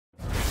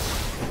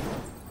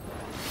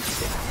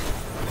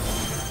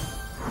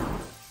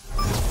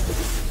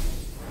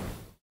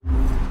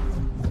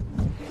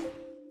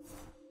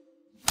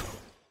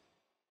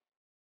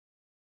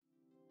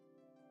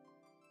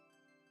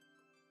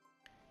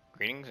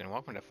Greetings and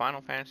welcome to Final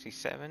Fantasy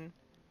VII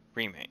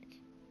Remake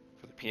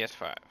for the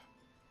PS5.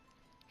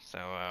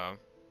 I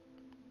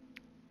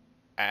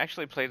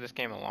actually played this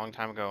game a long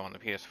time ago on the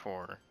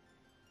PS4,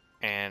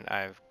 and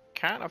I've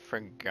kind of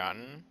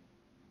forgotten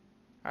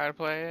how to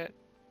play it,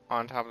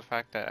 on top of the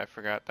fact that I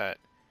forgot that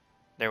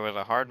there was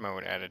a hard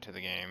mode added to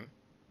the game.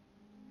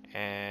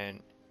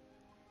 And,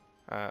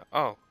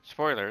 oh,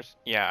 spoilers,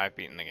 yeah, I've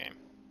beaten the game.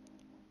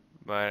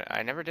 But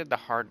I never did the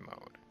hard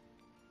mode,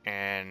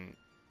 and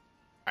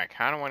I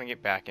kind of want to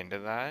get back into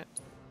that,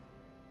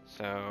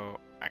 so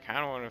I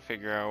kind of want to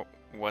figure out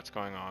what's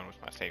going on with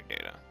my save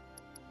data.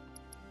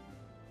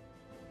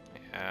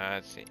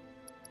 Let's see.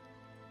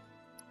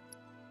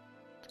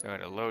 Let's go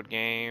to load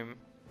game.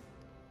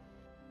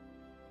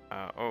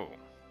 Oh.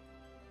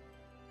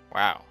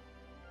 Wow.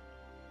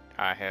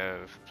 I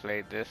have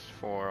played this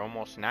for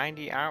almost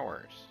 90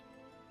 hours.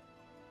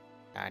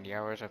 90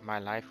 hours of my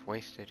life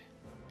wasted.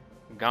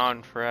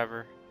 Gone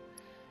forever.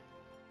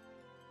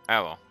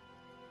 Oh well.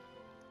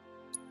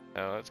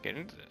 So let's get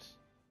into this.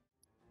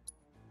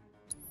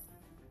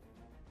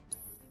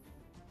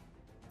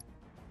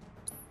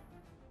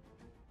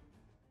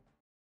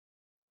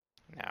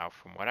 Now,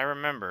 from what I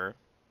remember,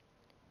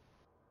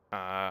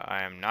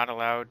 I am not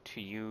allowed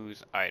to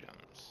use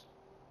items.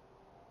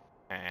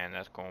 And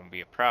that's going to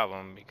be a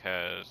problem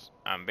because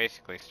I'm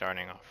basically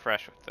starting off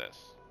fresh with this.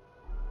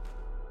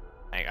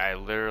 Like, I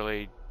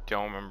literally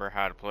don't remember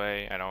how to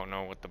play. I don't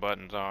know what the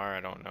buttons are. I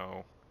don't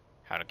know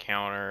how to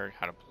counter,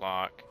 how to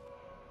block.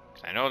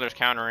 Because I know there's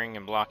countering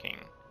and blocking,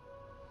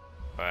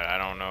 but I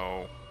don't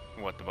know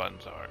what the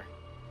buttons are.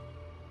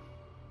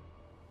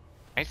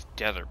 Nice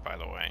desert, by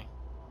the way.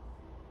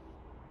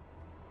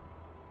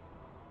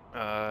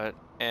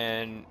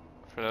 And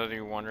for those of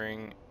you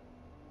wondering,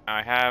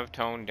 I have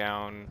toned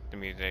down the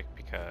music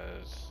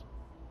because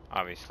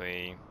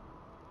obviously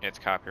it's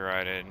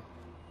copyrighted,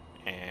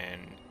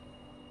 and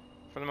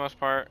for the most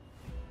part,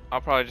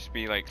 I'll probably just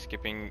be like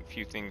skipping a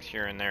few things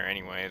here and there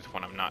anyways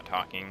when I'm not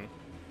talking.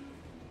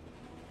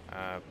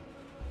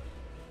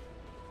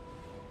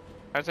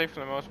 I'd say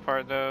for the most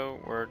part though,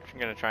 we're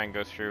gonna try and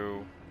go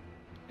through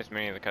as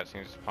many of the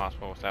cutscenes as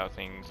possible without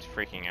things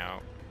freaking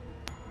out.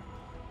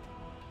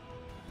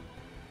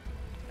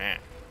 Man.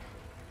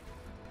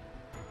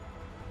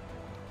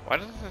 Why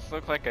does this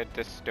look like a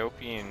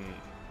dystopian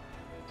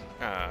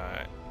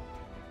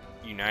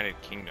United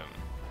Kingdom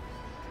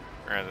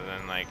rather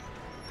than like,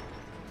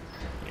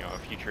 you know, a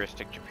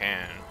futuristic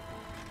Japan?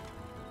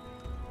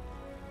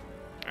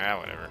 Ah,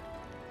 whatever.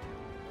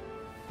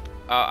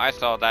 I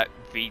saw that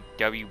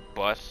VW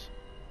bus.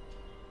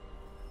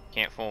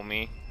 Can't fool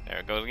me. There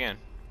it goes again.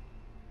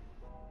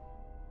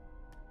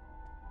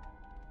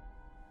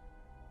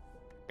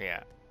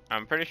 Yeah,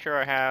 I'm pretty sure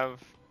I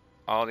have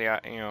all the,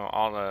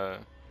 all the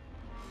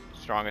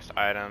strongest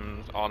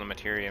items, all the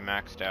materia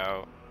maxed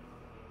out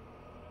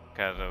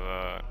because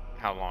of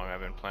how long I've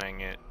been playing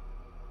it.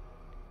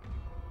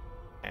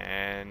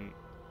 And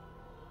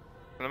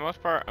for the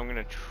most part, I'm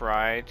gonna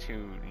try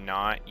to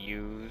not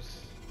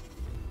use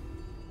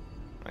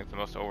like the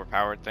most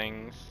overpowered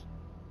things.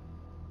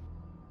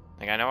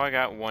 Like, I know I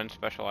got one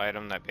special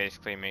item that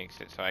basically makes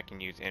it so I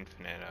can use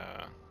infinite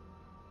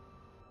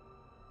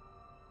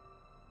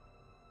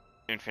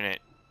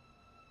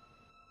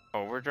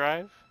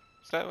overdrive?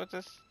 Is that what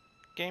this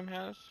game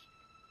has?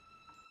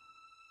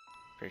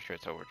 Pretty sure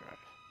it's overdrive.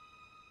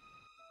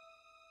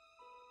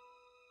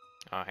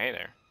 Oh, hey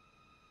there.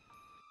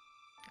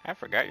 I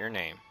forgot your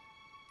name.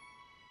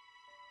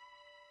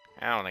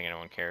 I don't think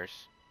anyone cares.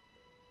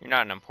 You're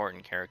not an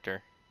important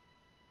character.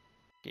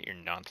 Get your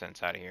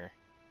nonsense out of here.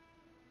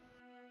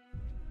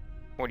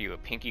 What are you, a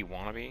Pinkie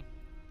wannabe? I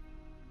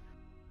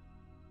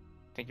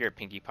think you're a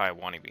Pinkie Pie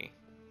wannabe.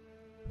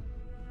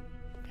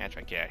 That's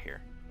right, get out of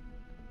here.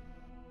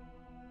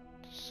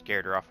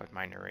 Scared her off with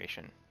my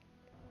narration.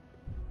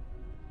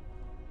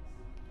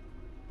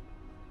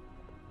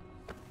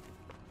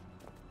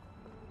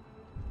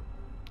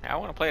 I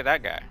want to play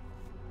that guy.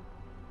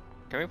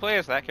 Can we play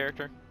as that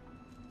character?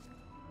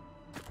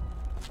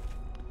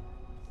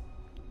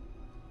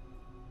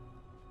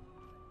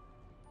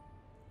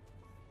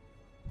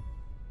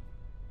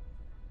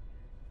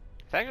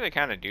 It's actually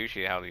kind of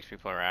douchey how these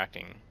people are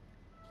acting.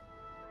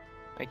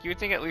 Like, you would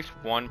think at least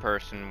one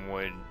person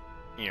would,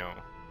 you know,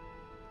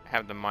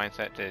 have the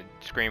mindset to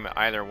scream at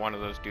either one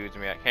of those dudes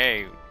and be like,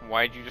 hey,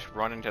 why'd you just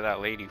run into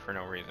that lady for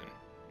no reason?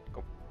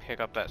 Go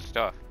pick up that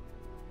stuff.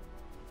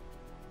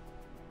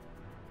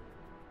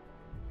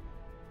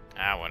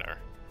 Ah, whatever.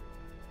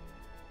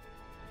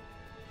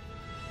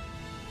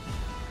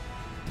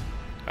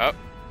 Oh.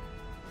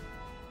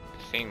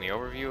 Seeing the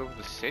overview of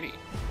the city.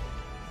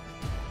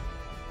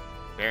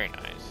 Very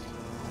nice.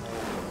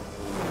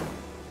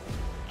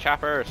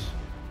 Choppers!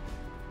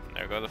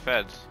 There go the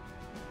feds.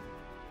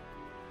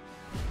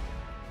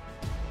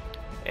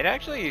 It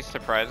actually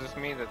surprises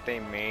me that they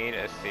made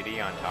a city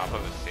on top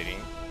of a city.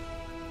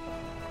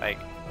 Like,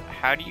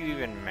 how do you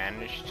even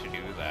manage to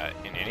do that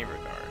in any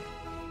regard?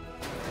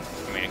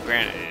 I mean,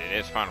 granted, it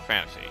is Final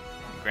Fantasy.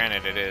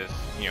 Granted, it is,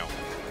 you know,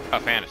 a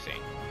fantasy.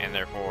 and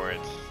therefore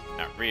it's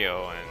not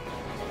real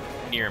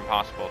and near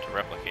impossible to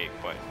replicate,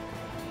 but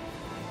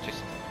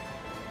just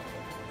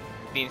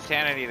the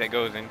insanity that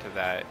goes into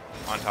that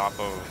on top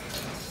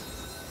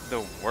of the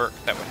work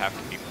that would have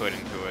to be put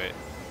into it,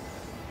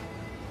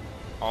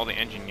 all the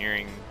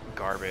engineering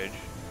garbage.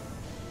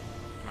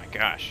 My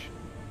gosh.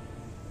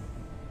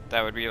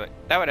 That would be like,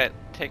 that would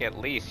take at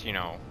least, you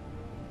know,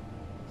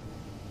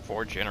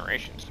 4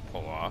 generations to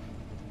pull off,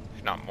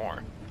 if not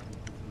more.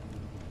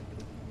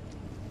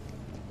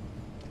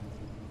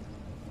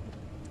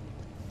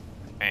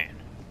 Man.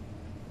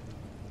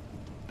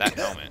 That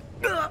helmet.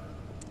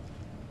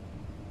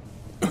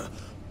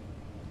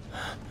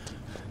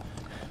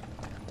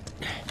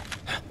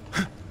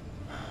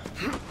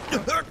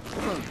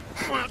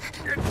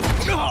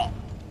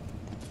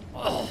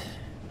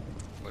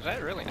 Was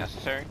that really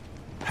necessary?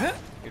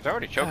 He was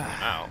already choking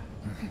him out.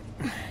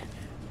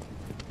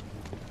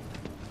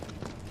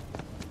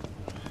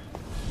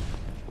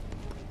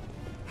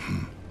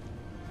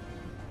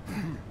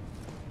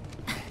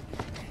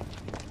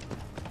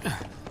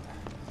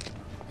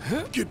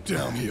 Get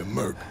down here,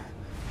 Merc.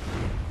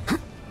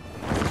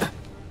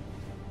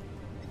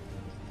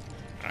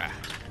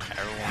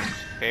 Everyone's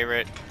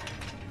favorite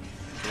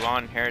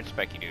blonde-haired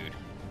spiky dude.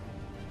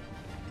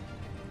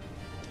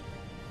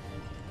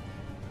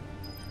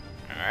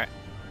 Alright.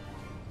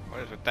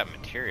 What is with that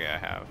materia I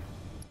have?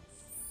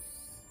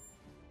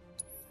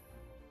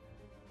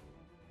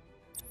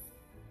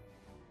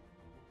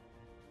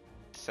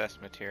 Cess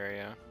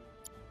materia.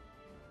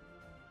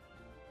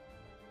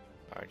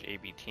 Large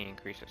ABT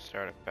increase at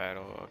start of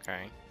battle.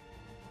 Okay.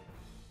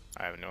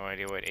 I have no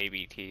idea what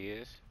ABT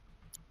is.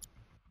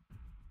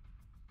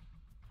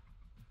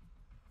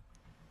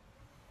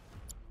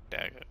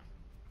 Dagger.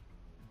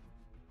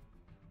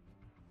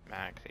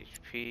 Max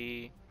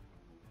HP.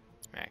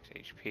 Max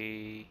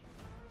HP.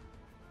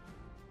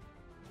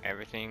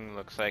 Everything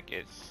looks like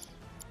it's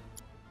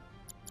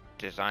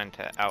designed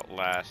to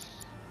outlast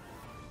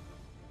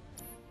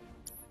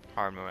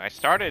hard mode. I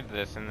started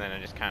this and then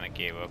I just kind of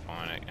gave up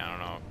on it. I don't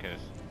know,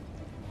 because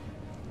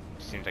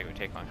it seems like it would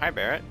take long. Hi,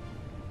 Barrett.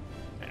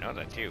 I know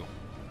that's you.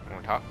 You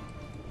want to talk?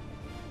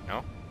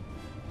 No?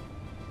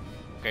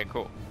 Okay,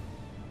 cool.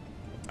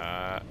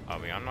 I'll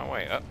be on my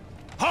way up.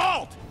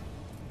 Halt!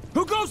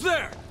 Who goes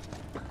there?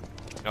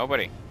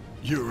 Nobody.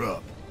 You're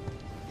up.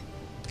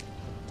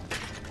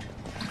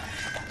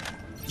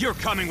 You're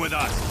coming with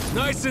us.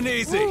 Nice and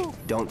easy. Woo.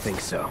 Don't think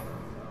so.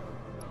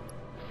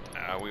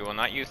 We will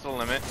not use the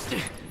limit.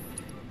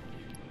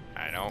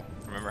 I don't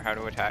remember how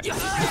to attack.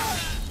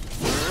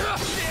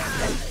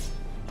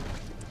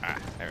 Ah,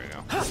 there we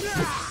go.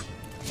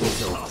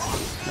 It's over.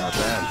 Not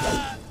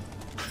bad.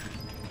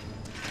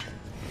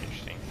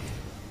 Interesting.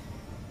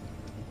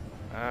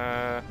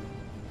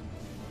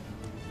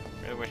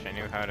 Really wish I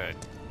knew how to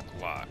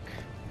block.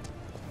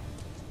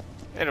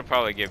 It'll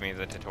probably give me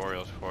the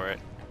tutorials for it.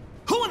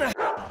 Who in the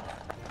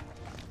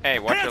Hey,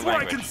 watch your hands where I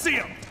language. can see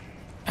him?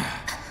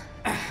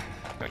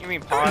 Don't you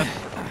mean pause?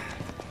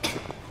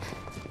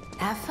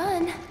 Have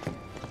fun.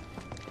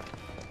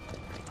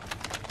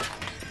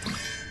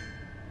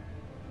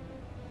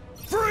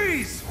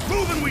 Freeze!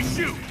 Move and we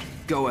shoot!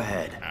 Go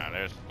ahead. Ah,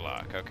 there's the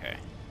block. Okay.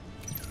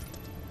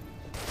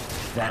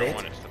 That it?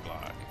 One is the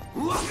block.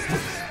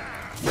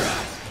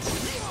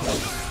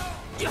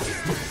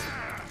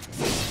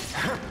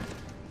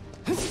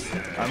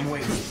 I'm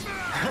waiting.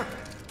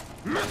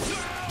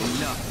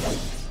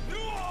 Enough.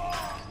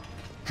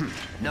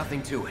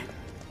 Nothing to it.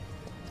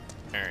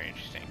 Very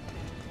interesting.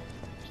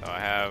 So I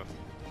have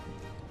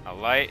a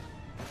light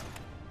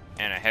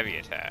and a heavy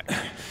attack.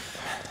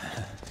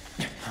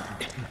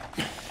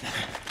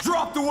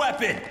 Drop the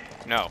weapon!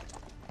 No.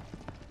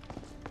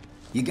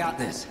 You got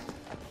this.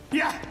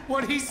 Yeah,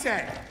 what he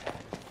said.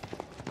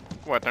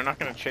 What, they're not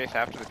gonna chase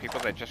after the people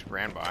that just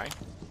ran by?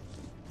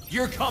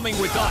 You're coming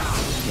with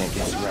us. Can't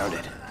get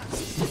surrounded.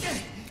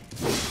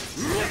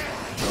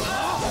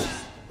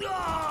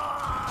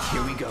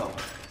 Here we go.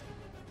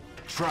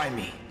 Try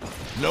me.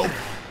 Nope.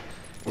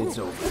 It's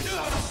over.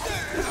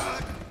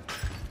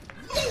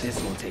 This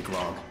won't take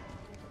long.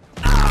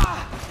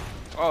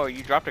 Oh,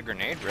 you dropped a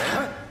grenade,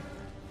 right?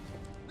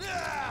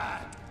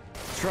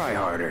 Try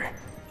harder.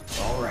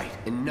 All right,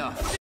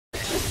 enough.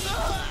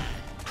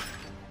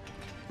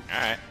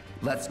 Alright.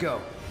 Let's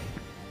go.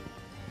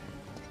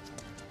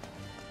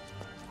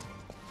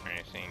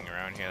 Anything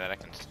around here that I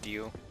can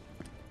steal?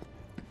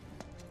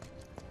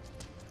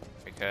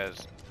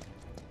 Because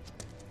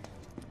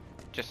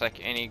just like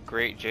any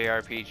great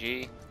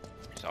JRPG,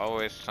 there's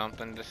always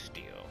something to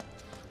steal.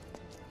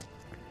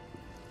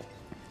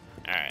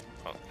 Alright,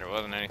 well, there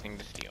wasn't anything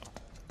to steal.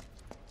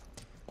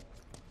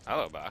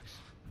 Hello, box.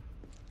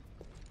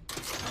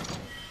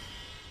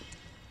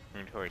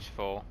 Inventory's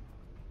full.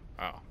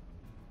 Oh.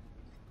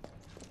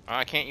 Well,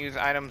 I can't use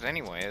items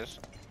anyways.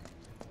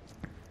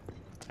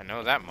 I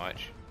know that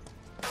much.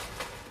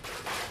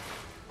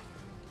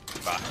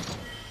 Box.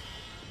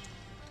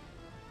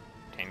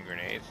 10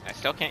 grenades. I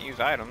still can't use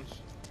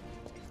items.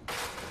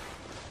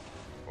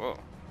 Whoa.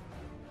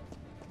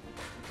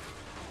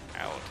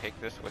 I will take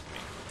this with me.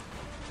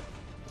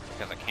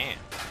 Because I can.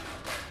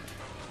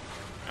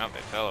 Oh,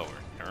 they fell over.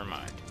 Never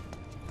mind.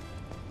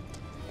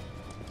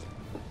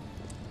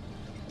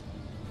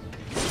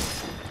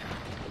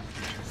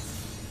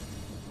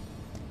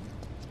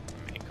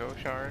 Mako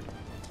shard.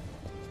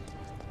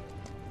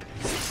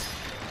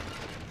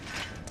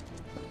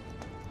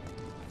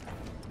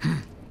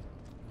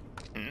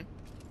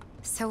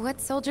 So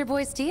what's Soldier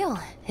Boy's deal?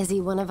 Is he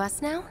one of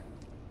us now?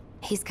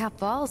 He's got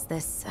balls,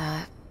 this,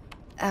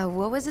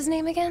 what was his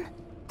name again?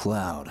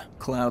 Cloud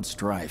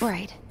Strife.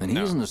 Right. And he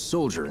isn't a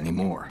soldier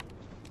anymore.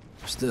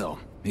 Still,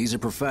 he's a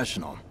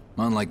professional,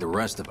 unlike the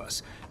rest of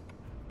us.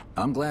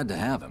 I'm glad to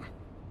have him.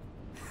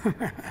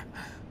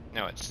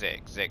 No, it's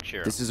Zaec. Zaec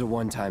Shero. This is a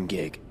one-time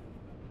gig.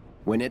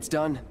 When it's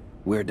done,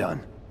 we're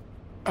done.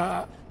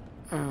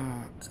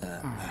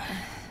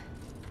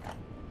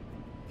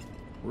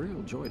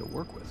 Real joy to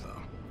work with, though.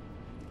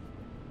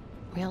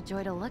 Real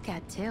joy to look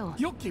at, too.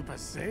 You'll keep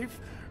us safe,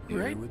 Here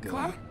right, we go.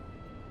 Cloud?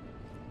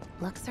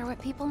 Looks are what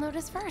people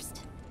notice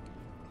first.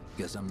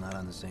 Guess I'm not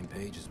on the same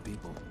page as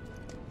people.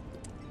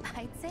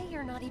 I'd say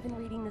you're not even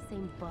reading the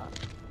same book.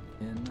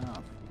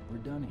 Enough. We're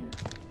done here.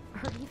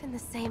 Or even the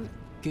same...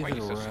 Give Why it are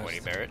you a so rest. sweaty,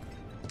 Barrett?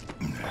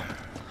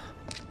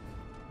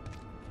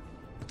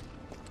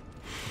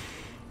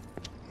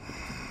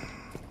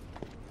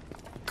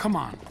 Come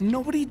on,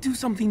 nobody do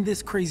something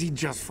this crazy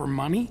just for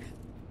money.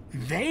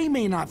 They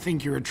may not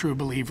think you're a true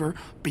believer,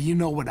 but you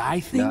know what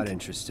I think? Not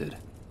interested.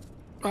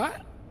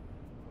 What?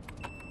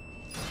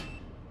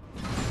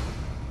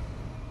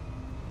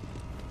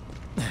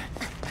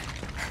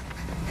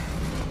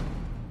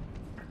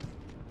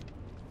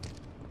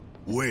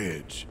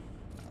 Wedge.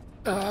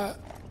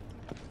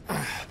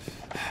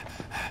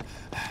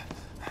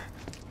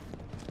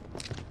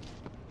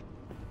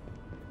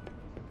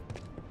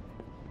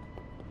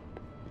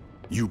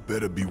 You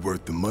better be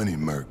worth the money,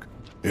 Merc.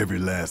 Every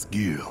last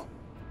gill.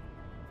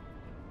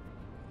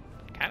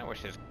 Kinda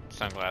wish his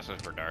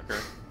sunglasses were darker,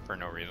 for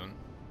no reason.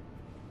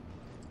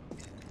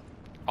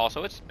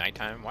 Also, it's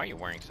nighttime. Why are you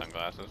wearing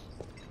sunglasses?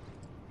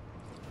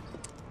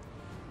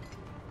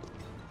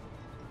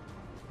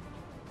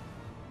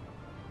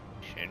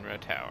 Shinra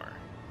Tower.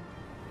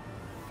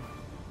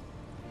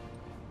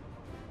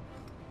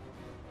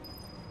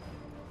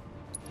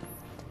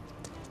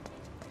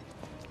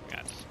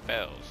 Got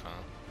spells, huh?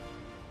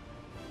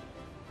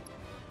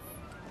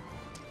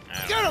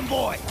 Get him,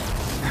 boy!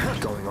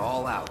 Going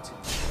all out.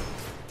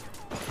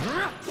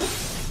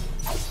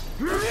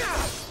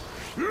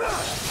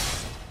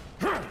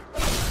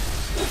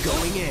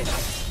 Going in.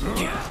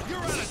 You're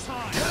out of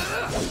time!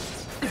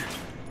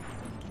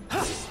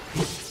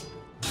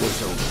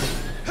 It's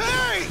over.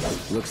 Hey!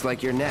 Looks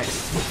like you're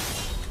next.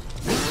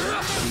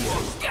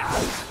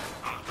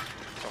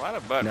 A lot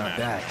of butt Not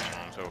mashing bad.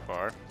 going on so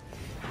far.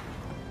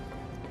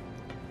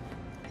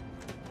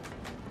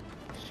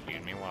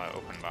 Excuse me while I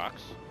open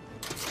box.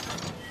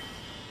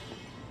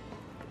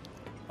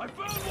 I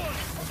found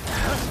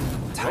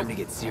one! Time to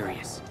get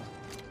serious.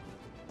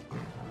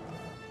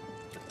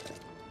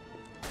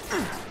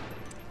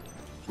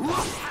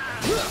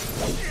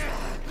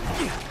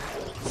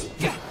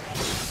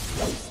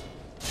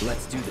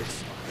 Let's do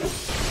this.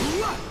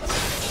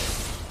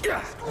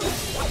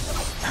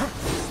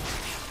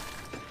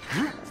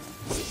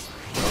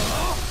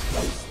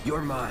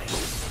 You're mine.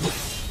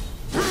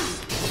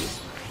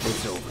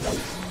 It's over.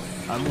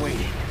 I'm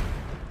waiting.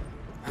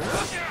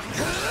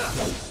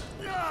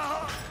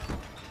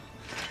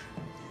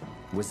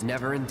 Was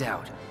never in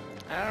doubt.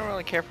 I don't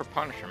really care for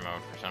Punisher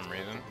mode for some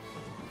reason.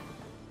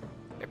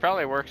 It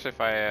probably works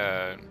if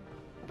I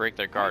break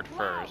their guard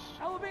first.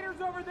 Elevator's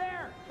over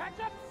there!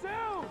 Catch up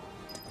soon!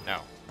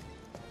 No.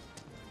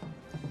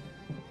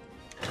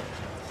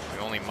 We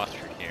only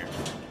mustard here.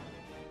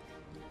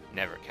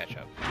 Never catch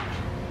up.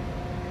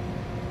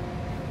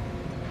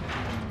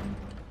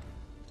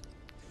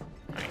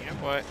 Alright, you know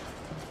what?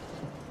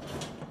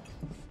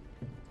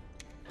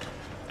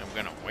 I'm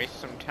gonna waste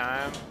some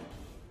time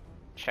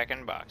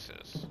checking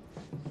boxes.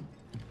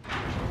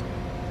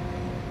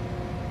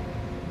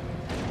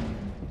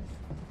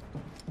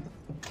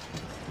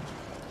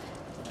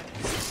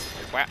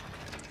 Wow.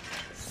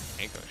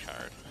 Mako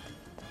shard.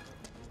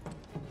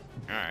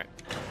 Alright.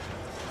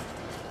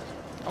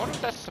 I wonder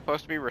if that's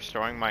supposed to be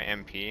restoring my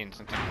MP, and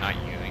since I'm not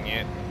using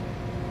it,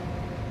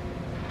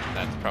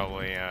 that's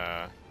probably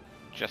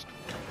just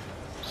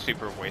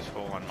super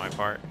wasteful on my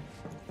part.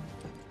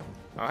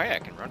 Oh hey, I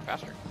can run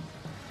faster.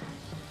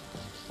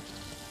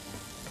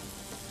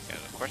 Yeah,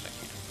 of course I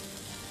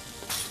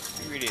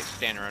can. You idiots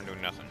stand around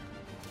doing nothing.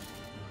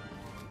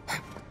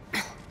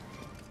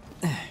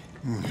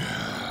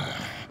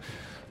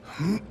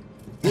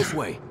 This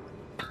way.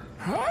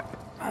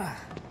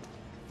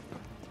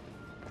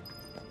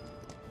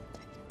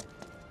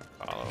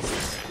 Follow me.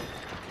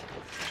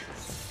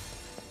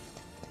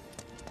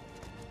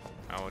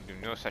 I will do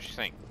no such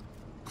thing.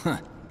 Huh.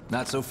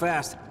 Not so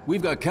fast.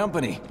 We've got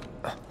company.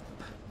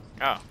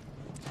 Oh,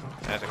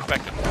 as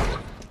expected.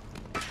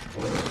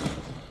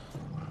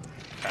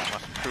 I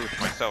must prove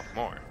myself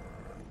more.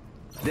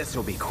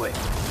 This'll be quick.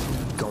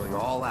 Going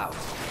all out.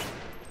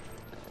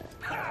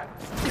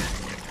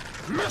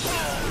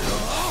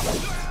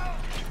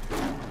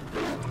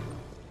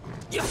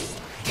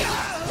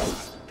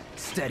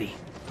 Steady.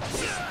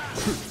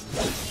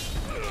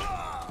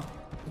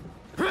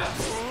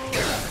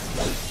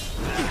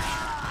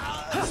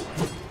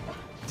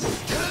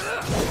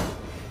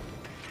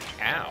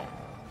 Ow.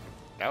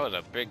 That was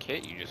a big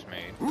hit you just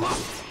made.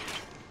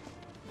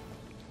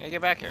 Yeah,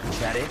 get back here. Is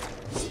that it?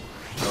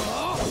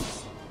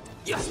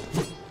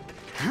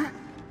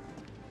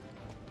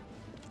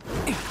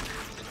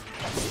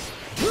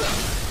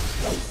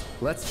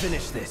 Let's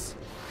finish this.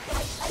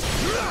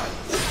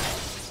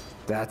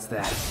 That's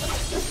that.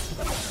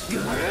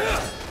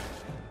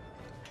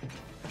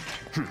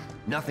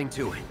 Nothing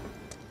to it.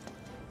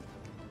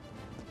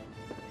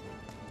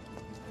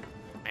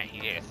 Man,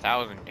 he did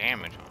 1,000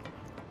 damage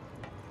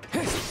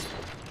on him.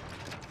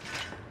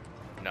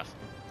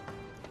 Nothing.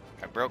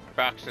 I broke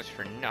boxes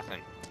for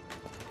nothing.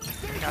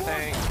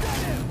 Nothing.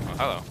 Oh,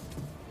 hello.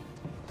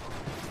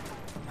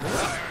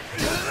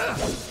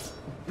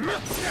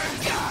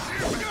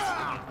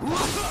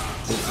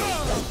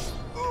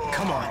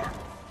 Come on.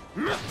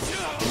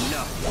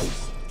 Enough.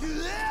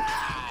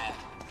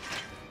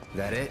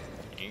 That it?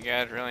 You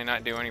guys really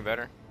not do any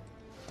better?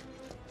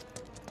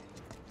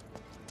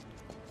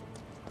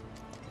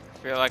 I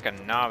feel like a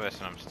novice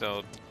and I'm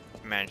still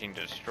managing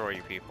to destroy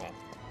you people.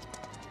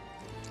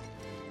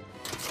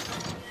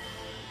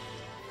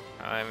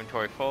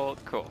 Inventory full?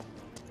 Cool.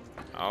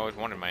 I always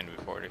wanted my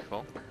inventory to be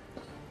full.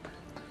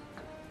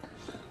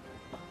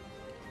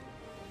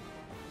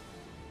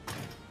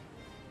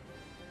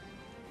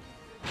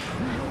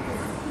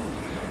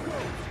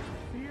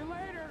 See you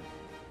later.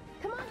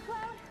 Come on,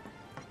 Cloud.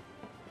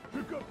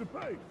 Pick up the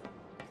pace.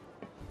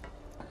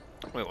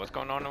 Wait, what's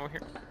going on over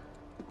here?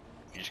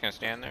 You just gonna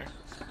stand there?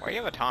 Why do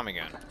you have a Tommy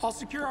gun? I'll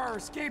secure our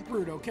escape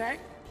route, okay?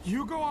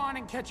 You go on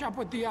and catch up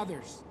with the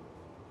others.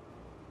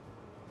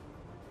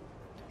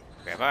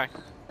 Okay, bye.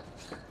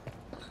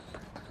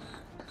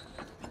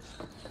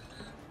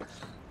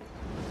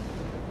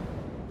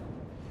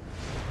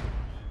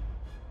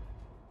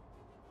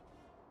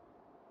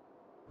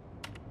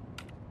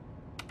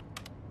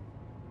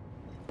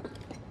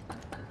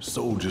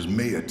 Soldiers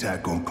may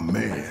attack on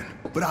command,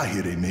 but I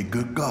hear they make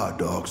good guard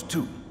dogs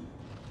too.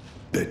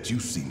 Bet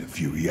you've seen a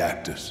few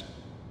reactors.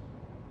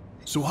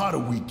 So how do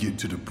we get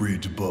to the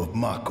bridge above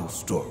Mako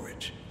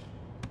storage?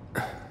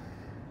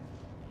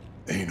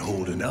 Ain't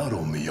holding out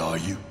on me, are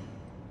you?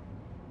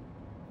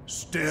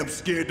 Stamp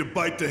scared to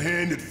bite the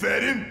hand that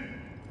fed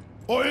him?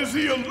 Or is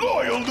he a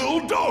loyal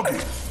little doggy?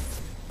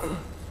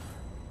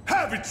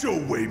 Have it your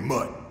way,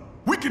 Mutt.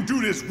 We can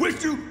do this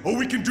with you, or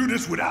we can do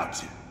this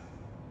without you.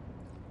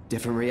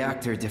 Different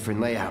reactor, different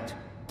layout.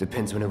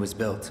 Depends when it was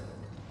built.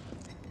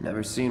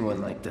 Never seen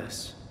one like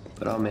this,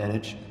 but I'll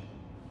manage.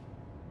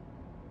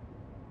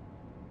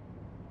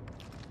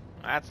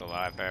 That's a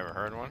lie if I ever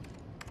heard one.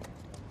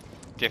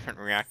 Different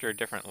reactor,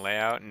 different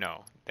layout?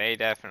 No, they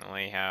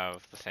definitely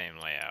have the same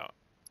layout.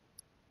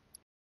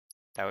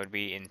 That would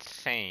be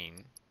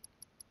insane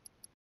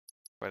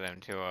for them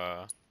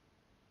to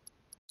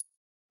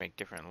make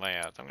different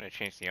layouts. I'm gonna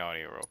change the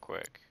audio real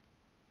quick.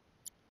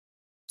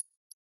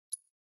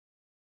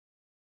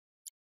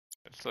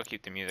 But still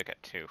keep the music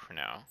at 2 for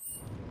now.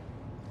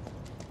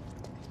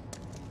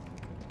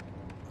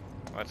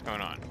 What's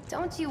going on?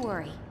 Don't you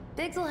worry.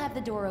 Biggs will have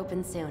the door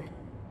open soon.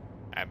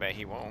 I bet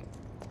he won't.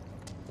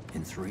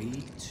 In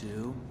 3,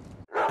 2,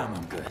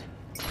 I'm good.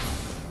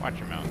 Watch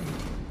your mouth.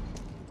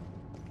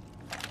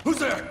 Who's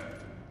there?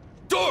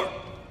 Door!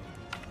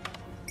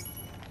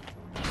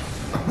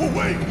 Oh,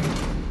 wait!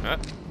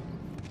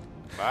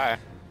 Bye.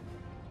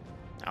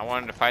 I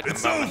wanted to fight them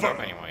It's by over. myself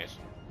anyways.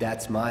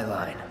 That's my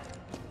line.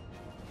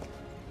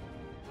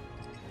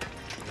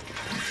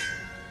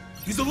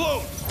 He's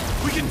alone!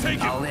 We can take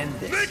him! I'll end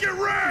this. Make it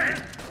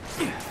rain!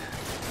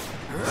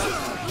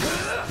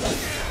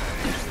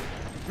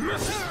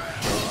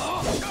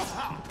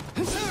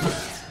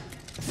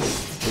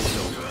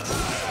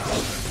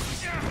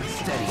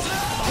 Steady.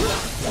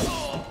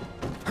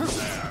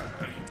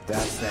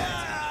 That's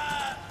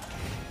that.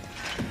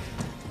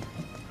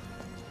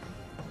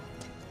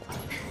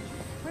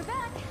 We're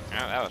back. Oh,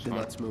 that was Then fun.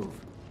 let's move.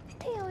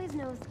 He always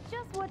knows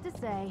just what to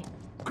say.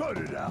 Cut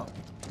it out.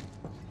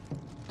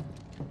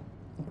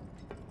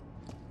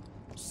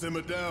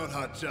 Simmer down,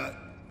 hotshot.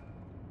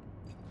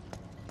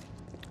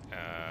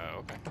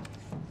 Okay.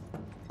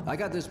 I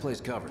got this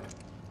place covered.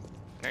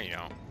 No, you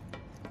don't.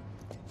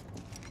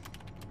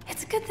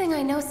 It's a good thing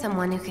I know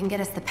someone who can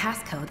get us the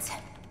passcodes.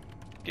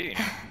 Do you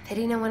know?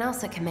 Pity no one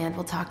else at command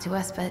will talk to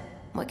us, but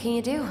what can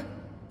you do?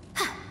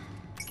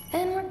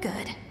 Then we're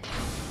good.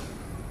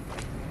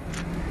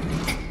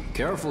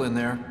 Careful in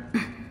there.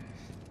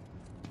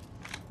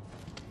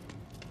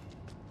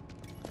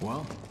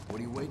 Well, what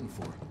are you waiting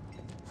for?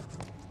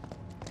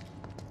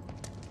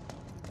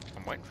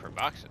 I'm waiting for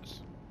boxes.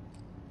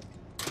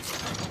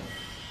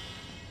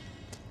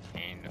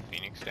 And the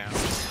Phoenix down.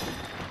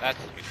 That's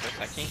useless.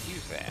 I can't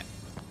use that.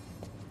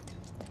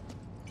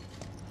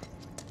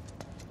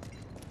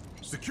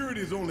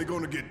 Security is only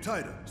gonna get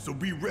tighter, so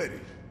be ready.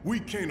 We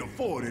can't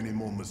afford any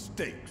more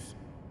mistakes.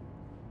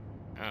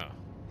 Oh.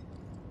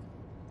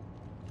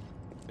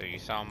 So you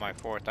saw my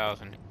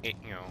 4,000,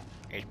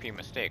 HP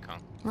mistake, huh?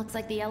 Looks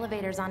like the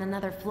elevator's on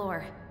another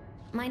floor.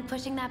 Mind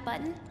pushing that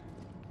button?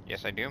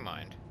 Yes, I do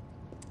mind.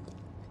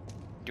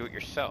 Do it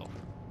yourself.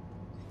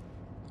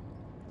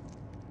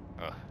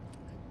 Ugh.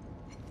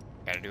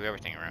 Gotta do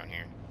everything around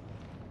here.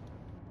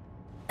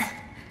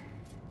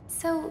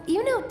 So,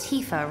 you know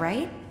Tifa,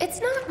 right?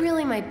 It's not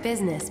really my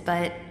business,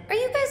 but are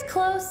you guys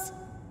close?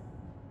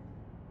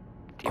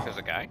 Tifa's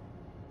a guy?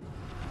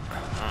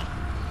 Huh.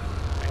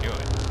 I knew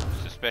it.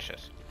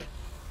 Suspicious.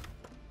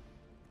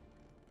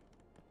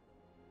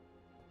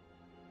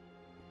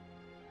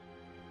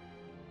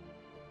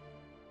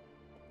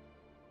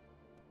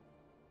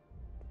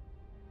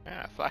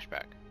 Yeah,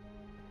 flashback.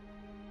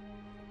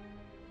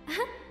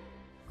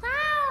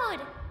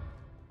 Cloud!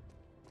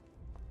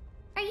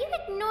 Are you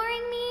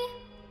ignoring me?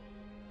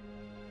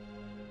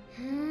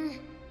 I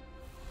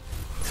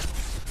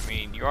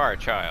mean, you are a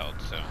child,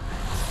 so...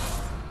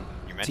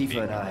 You're meant to be...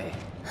 Tifa and I...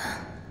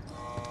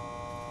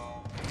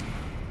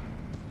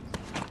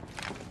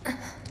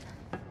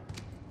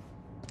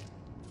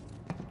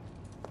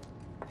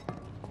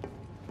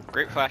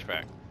 Great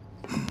flashback.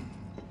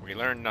 We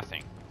learned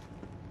nothing.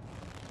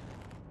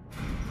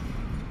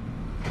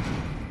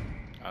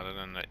 Other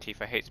than that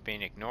Tifa hates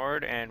being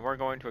ignored, and we're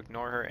going to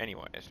ignore her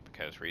anyways,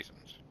 because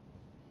reasons.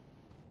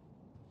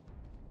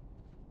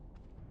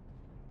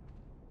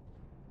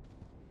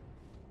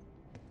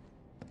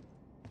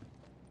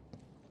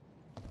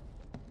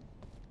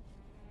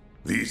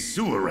 These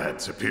sewer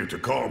rats appear to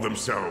call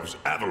themselves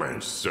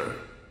Avalanche, sir.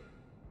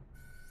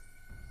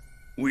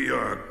 We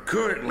are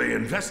currently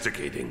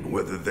investigating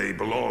whether they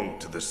belong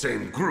to the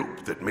same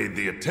group that made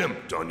the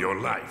attempt on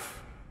your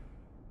life.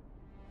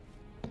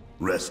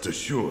 Rest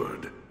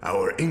assured,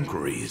 our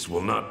inquiries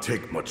will not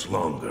take much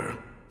longer.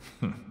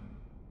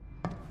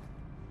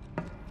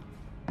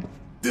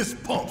 This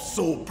pump's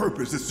sole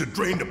purpose is to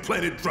drain the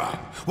planet dry.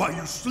 While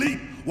you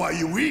sleep, while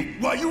you eat,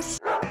 while you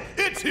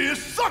it's here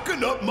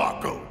sucking up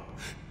Mako.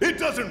 It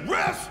doesn't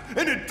rest,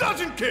 and it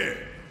doesn't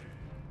care.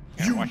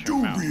 You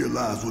do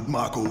realize what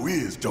Mako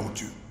is,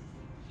 don't you?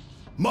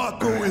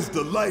 Mako is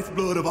the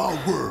lifeblood of our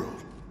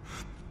world.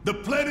 The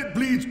planet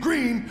bleeds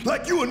green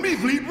like you and me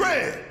bleed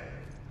red.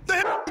 The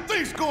hell you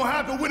think's gonna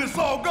happen when it's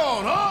all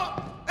gone, huh?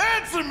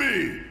 Answer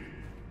me!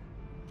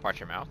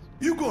 Watch your mouth.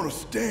 You gonna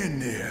stand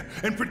there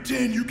and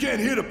pretend you can't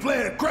hear the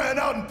planet crying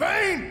out in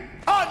pain?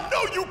 I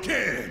know you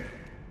can!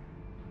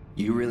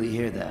 You really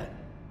hear that?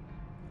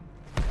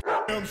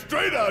 Damn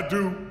straight I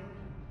do.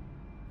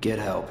 Get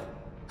help.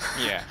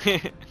 Yeah.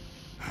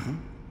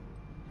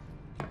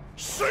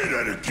 Say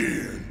that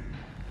again.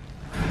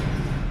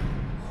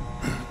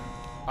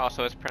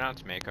 Also, it's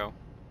pronounced Mako.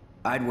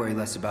 I'd worry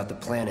less about the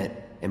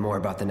planet and more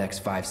about the next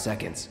 5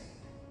 seconds.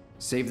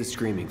 Save the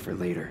screaming for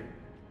later.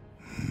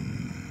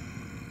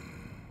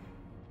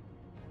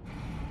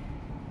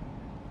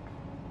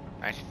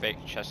 Nice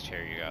fake chest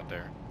hair you got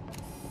there.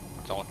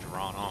 It's all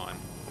drawn on.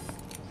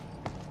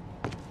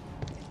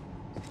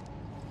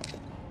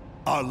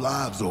 Our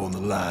lives are on the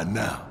line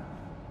now.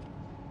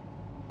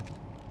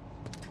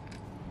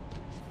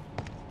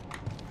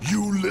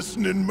 You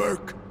listening,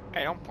 Merc?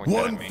 Hey, don't point that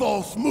One at me.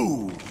 false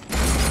move.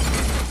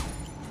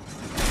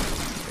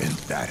 And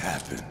that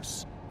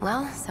happens.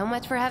 Well, so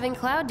much for having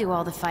Cloud do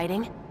all the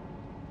fighting.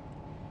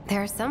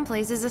 There are some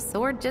places a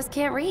sword just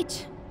can't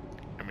reach.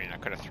 I mean, I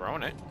could have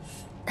thrown it.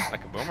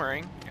 Like a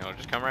boomerang. It'll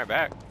just come right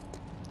back.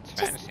 It's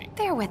Just fantasy.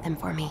 bear with him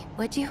for me,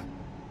 would you?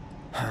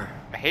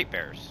 I hate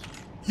bears.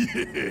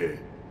 Yeah.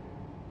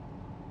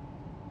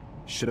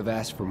 Should have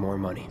asked for more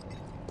money.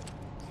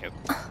 Yep.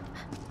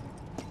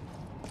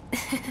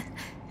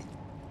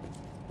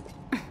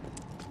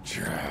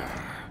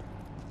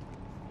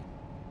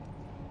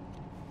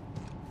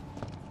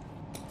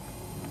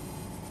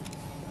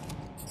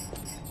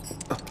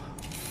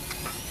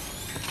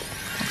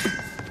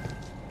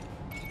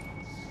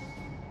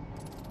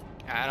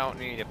 I don't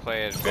need to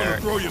play as Gonna bear.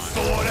 throw your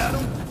sword at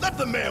him? Let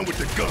the man with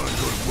the gun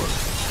go to work.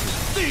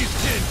 These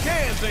tin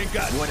cans ain't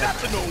got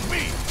nothing on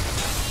me.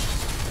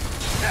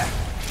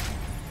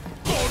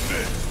 On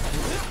this.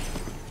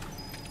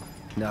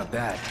 Not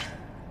bad.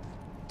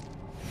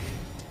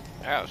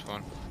 That was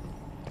fun.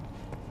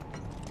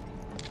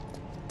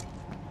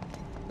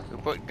 Who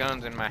put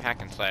guns in my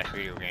hack and slash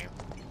video game?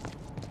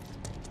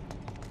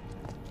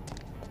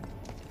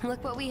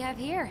 Look what we have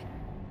here.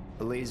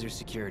 A laser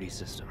security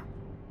system.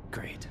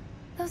 Great.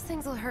 Those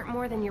things will hurt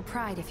more than your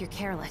pride if you're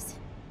careless.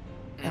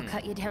 They'll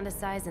cut you down to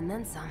size and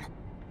then some.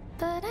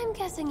 But I'm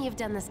guessing you've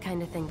done this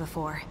kind of thing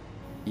before.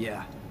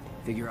 Yeah.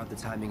 Figure out the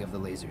timing of the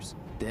lasers.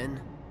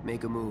 Then,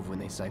 make a move when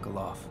they cycle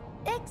off.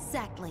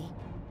 Exactly.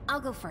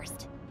 I'll go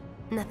first.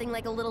 Nothing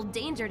like a little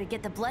danger to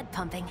get the blood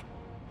pumping.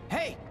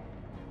 Hey!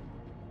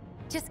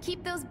 Just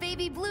keep those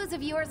baby blues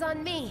of yours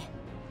on me.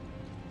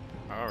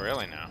 Oh,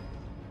 really now?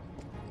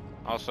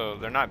 Also,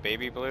 they're not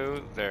baby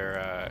blue.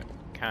 They're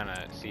kind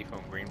of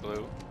seafoam green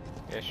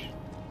blue-ish.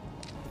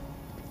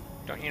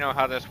 Don't you know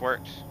how this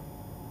works?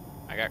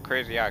 I got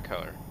crazy eye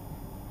color.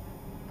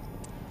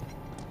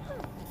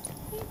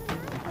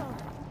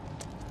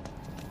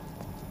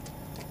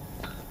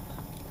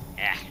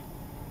 Yeah.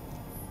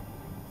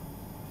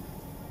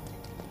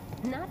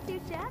 Not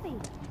too shabby.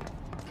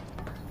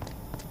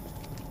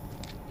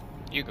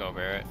 You go,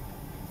 Barrett.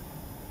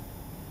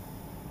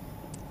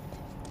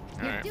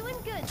 You're Alright. doing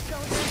good,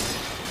 soldier.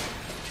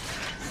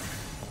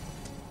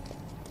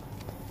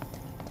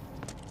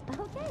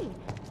 Okay,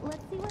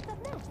 let's see what's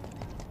up next.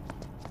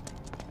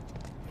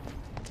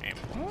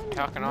 I'm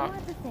talking off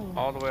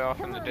all the way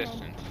off in the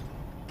distance.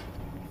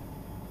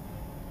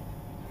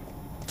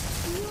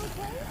 You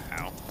okay?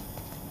 Ow.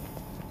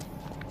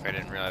 I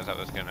didn't realize I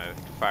was gonna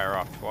fire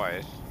off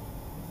twice.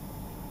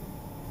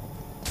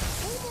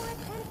 Pay more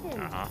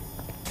attention. Uh-huh.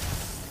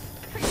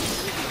 Pretty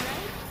easy,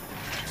 right?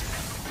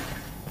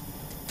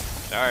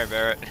 Sorry,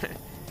 Barrett.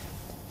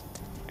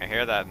 I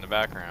hear that in the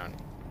background.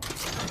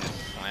 Just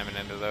slamming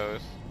into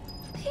those.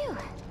 Phew.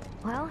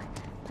 Well,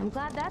 I'm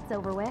glad that's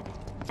over with.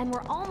 And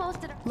we're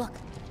almost at... Look.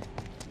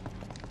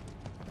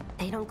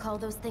 They don't call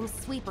those things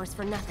sweepers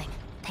for nothing.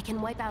 They can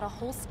wipe out a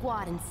whole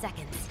squad in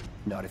seconds.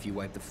 Not if you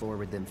wipe the floor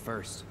with them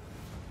first.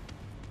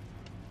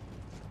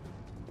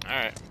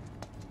 Alright.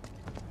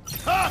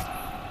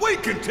 Ha! We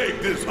can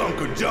take this hunk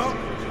of junk!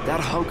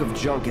 That hunk of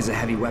junk is a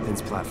heavy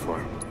weapons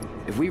platform.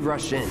 If we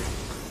rush in,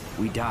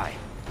 we die.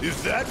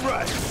 Is that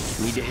right?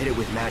 Need to hit it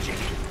with magic.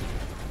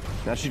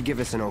 That should give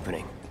us an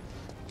opening.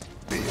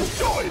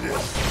 Enjoy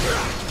this!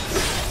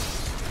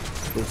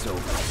 It's over.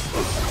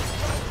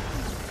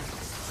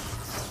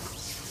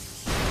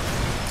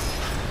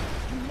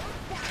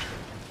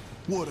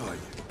 What are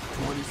you,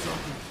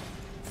 20-something?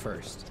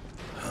 First.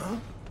 Huh?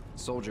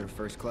 Soldier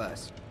first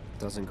class.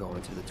 Doesn't go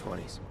into the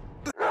 20s.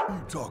 What are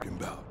you talking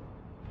about?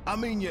 I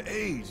mean your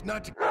age,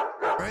 not your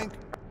rank.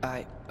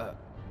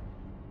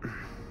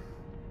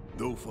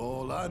 Though for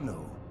all I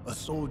know, a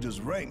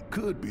soldier's rank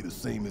could be the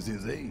same as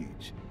his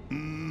age.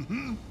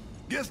 Mm-hmm.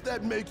 Guess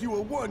that make you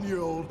a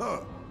 1-year-old,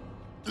 huh?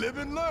 Live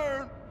and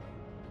learn.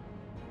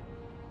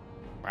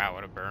 Wow,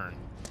 what a burn.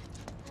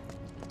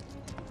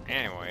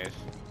 Anyways. Is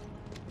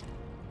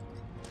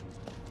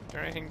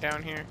there anything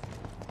down here?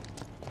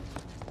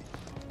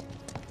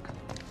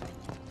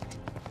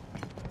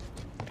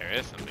 There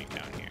is something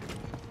down here.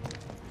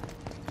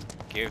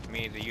 Give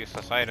me the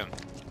useless item.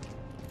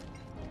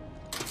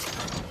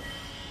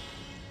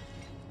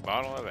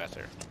 Bottle of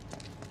ether.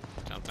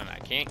 Something I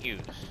can't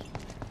use.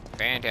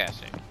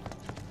 Fantastic.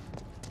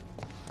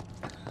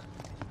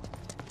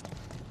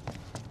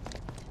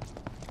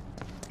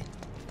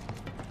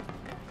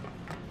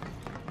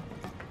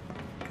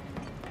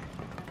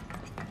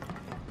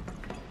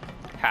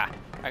 Ha!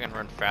 I can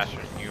run faster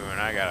than you, and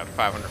I got a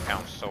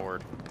 500-pound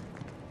sword.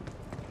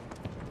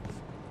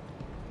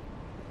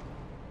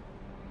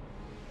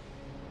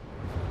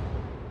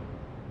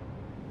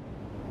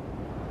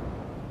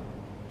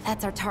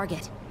 That's our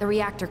target, the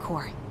reactor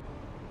core.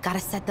 Gotta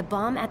set the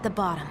bomb at the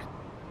bottom.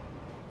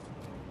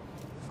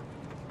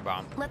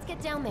 Bomb. Let's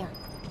get down there.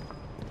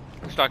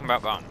 Who's talking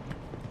about bomb?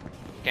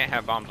 Can't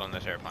have bombs on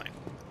this airplane.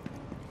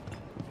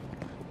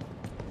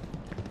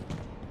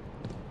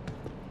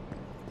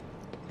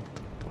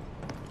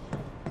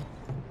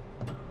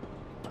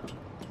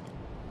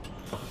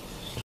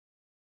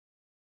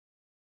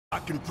 I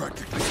can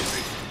practically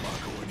make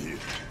Marco in here.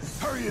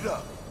 Hurry it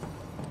up.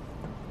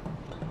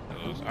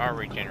 Those are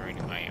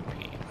regenerating my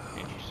MP.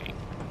 Did you see?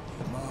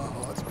 My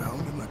heart's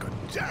pounding like a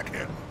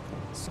jackhammer.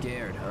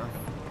 Scared, huh?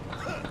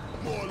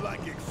 More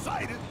like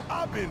excited.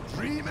 I've been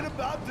dreaming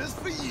about this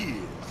for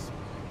years.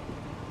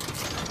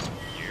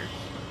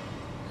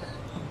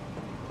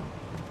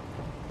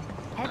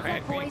 Heads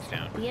Alright, up, boys. beams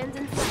down. The end's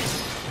in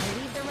sight. I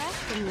leave the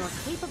rest in your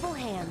capable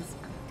hands.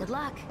 Good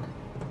luck.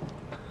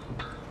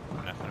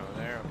 Nothing over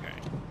there? Okay.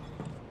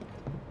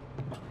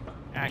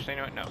 Actually,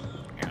 no, no.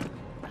 Hang on.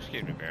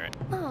 Excuse me, Barrett.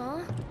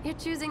 Aw, you're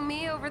choosing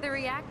me over the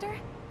reactor?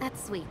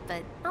 That's sweet,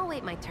 but I'll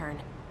wait my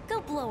turn. Go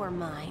blow her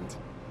mind.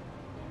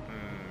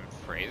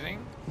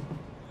 Phrasing?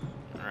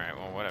 Alright,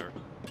 well, whatever.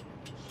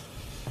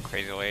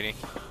 Crazy lady.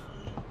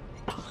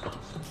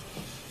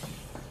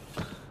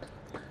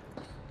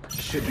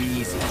 Should be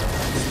easy.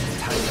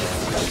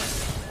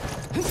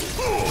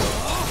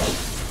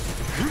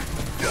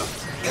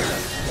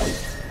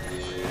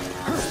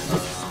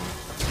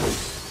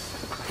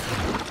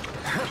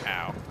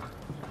 Ow.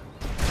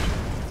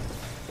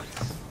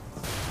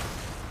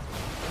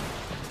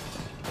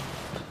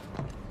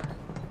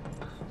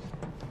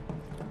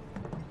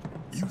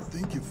 You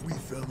think if we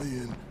fell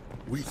in,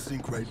 we'd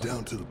sink right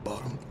down to the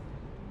bottom?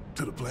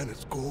 To the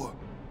planet's core?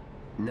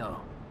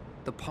 No.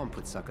 The pump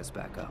would suck us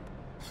back up.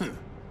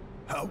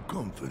 How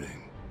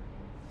comforting.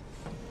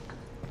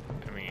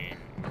 I mean,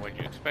 what'd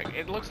you expect?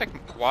 It looks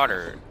like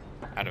water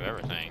out of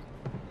everything.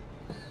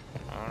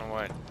 I don't know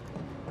what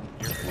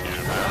you're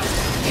forgetting about.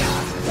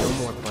 No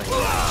more playing.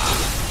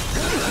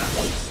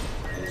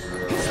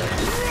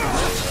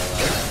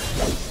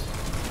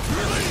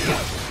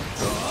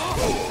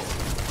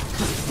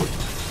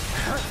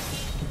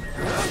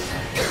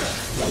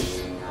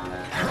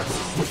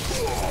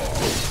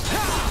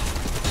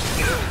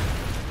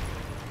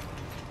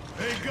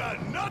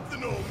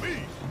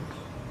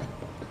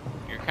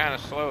 kind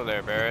of slow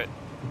there, Barrett.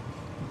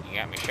 You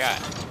got me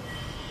shot.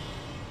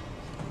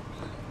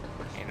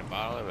 Need a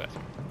bottle of whiskey.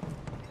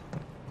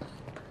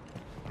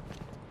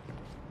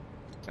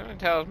 Something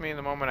tells me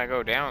the moment I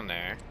go down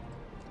there,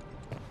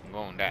 I'm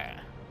gonna die.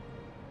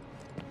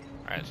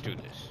 Alright, let's do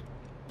this.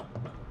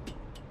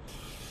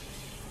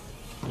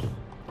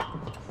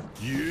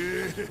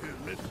 Yeah,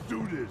 let's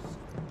do this.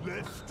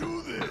 Let's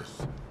do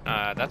this.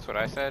 That's what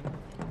I said.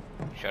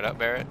 Shut up,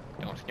 Barrett.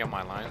 Don't steal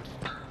my lines.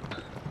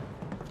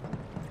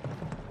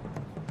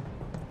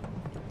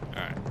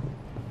 Alright.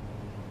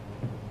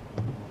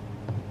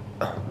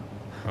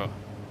 Oh.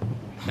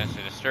 Sense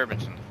a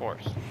disturbance in the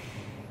force.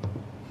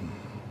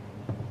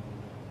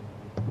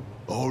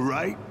 All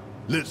right,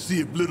 let's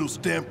see if little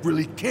Stamp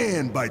really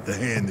can bite the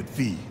hand that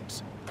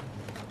feeds.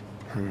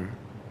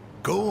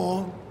 Go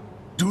on,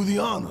 do the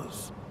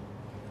honors.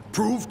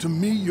 Prove to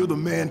me you're the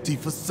man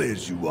Tifa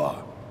says you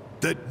are.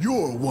 That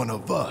you're one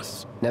of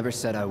us. Never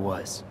said I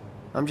was.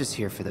 I'm just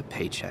here for the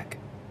paycheck.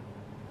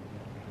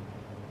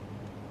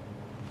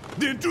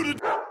 Then do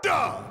the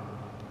job.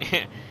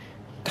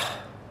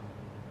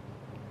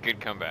 Good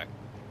comeback.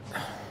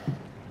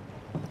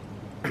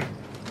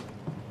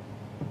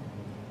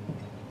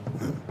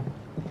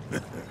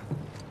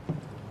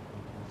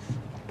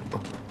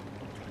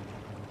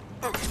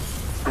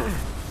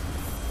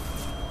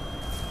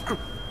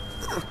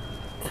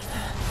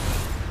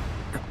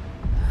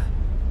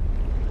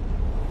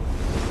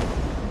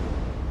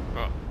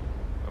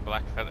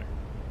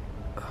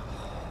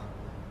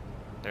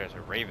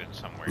 Raven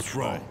somewhere. What's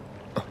wrong?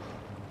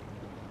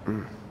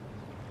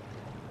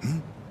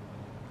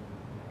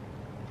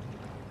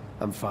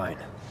 I'm fine.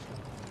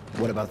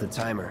 What about the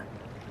timer?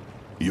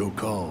 Your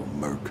call,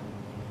 Merc.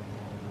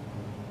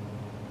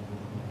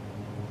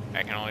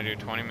 I can only do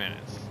 20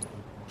 minutes.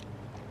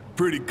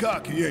 Pretty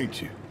cocky,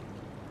 ain't you?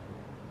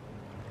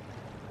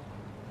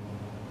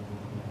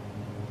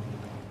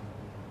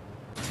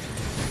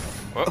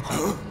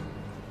 Whoa.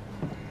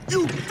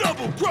 You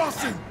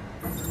double-crossing!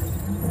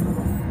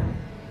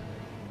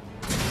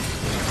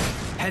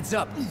 Heads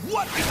up!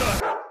 What is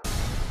a...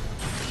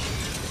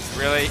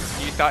 Really?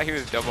 You thought he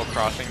was double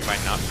crossing by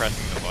not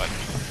pressing the button?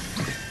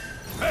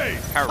 Hey!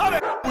 How How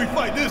the we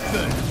fight this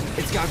thing?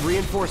 It's got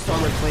reinforced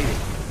armor plating,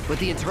 but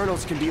the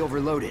internals can be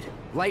overloaded.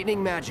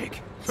 Lightning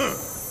magic. Huh.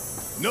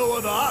 No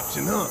other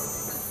option, huh?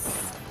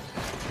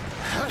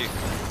 Dude.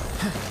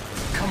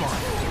 Come on.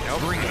 Nope,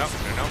 Bring it. Nope.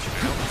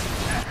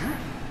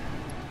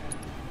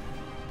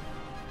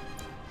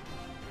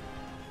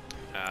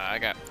 I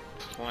got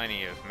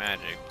plenty of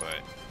magic, but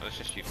let's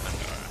just use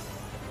Thundara.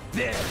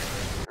 There.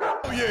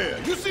 Oh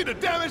yeah, you see the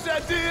damage I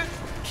did?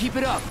 Keep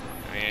it up.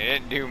 I mean, it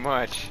didn't do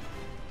much.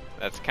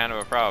 That's kind of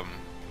a problem.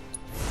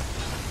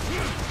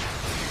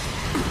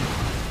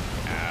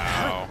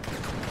 Ow.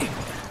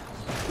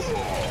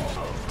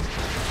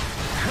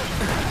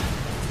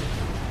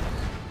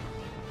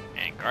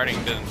 And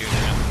guarding doesn't do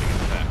nothing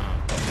against that, huh?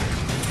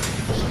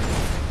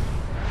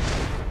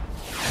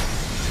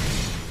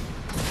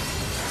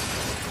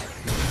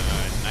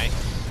 Nice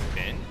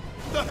spin.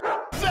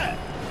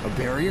 A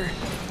barrier?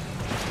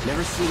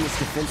 Never seen this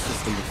defense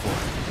system before.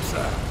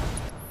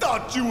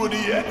 Thought you were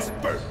the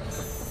expert.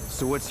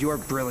 So what's your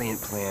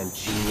brilliant plan,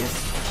 genius?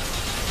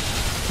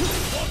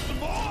 Want some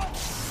more?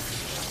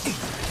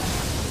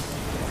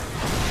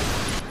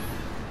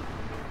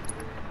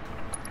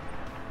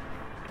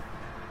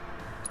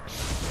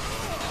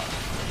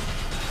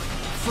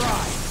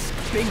 Fry!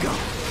 Bingo!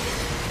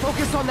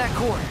 Focus on that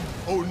core!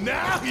 Oh,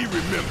 now he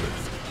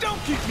remembers. Don't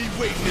keep me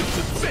waiting in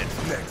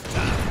suspense next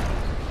time.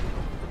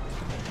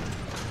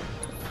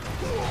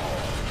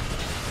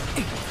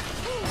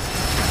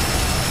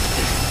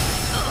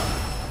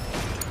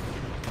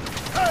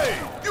 Hey,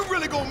 you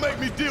really gonna make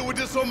me deal with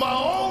this on my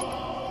own?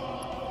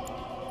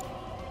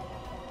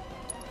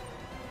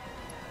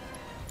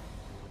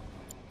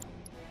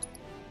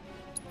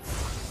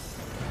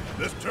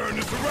 Let's turn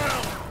this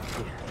around.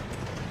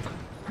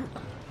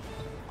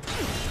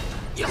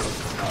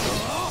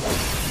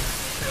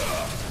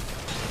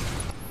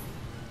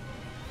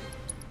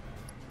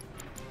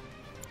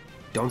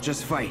 Don't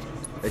just fight.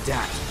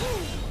 Adapt.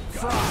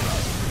 Fry!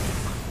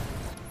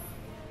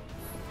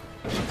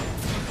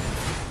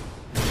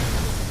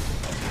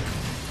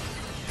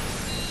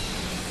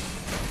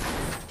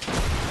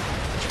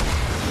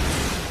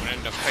 Went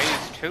into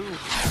phase 2.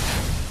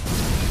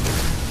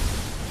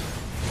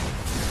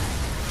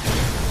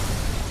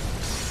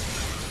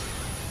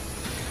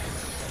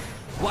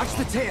 Watch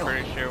the tail!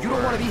 Pretty sure You don't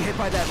we're- want to be hit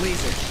by that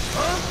laser.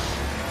 Huh?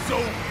 So,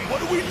 what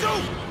do we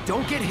do?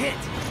 Don't get hit!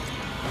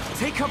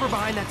 Take cover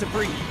behind that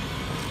debris.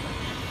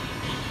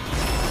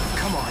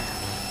 Come on.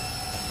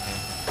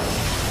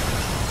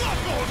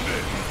 Suck on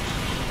this!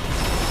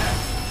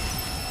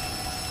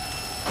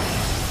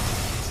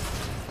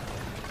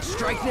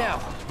 Strike now,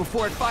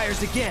 before it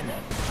fires again.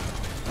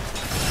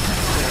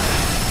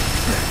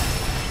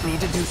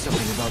 Need to do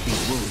something about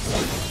these wounds.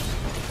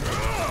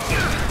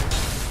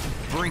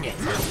 Bring it.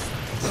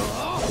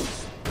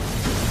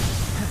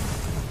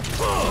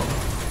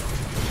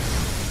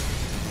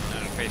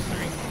 Phase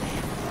 3.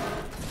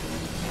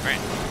 Man.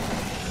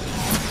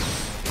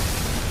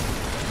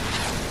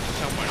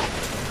 So much.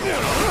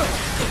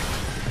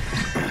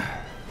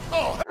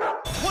 Oh,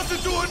 what's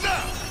it doing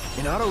now?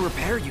 An auto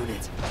repair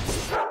unit.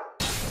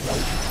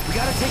 We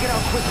gotta take it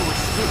out quick or we're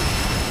screwed.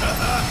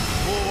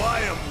 Oh,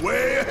 I am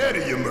way ahead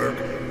of you, Merc.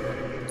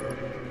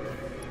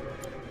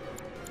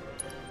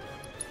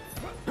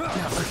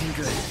 Not looking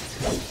good.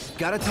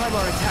 Gotta time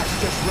our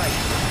attacks just right.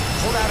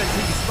 Hold out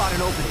until you spot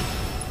an opening.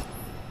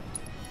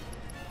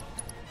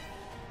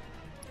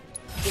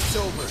 It's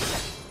over.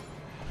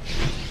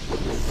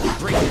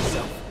 Brace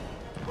yourself.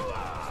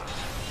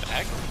 The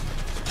heck?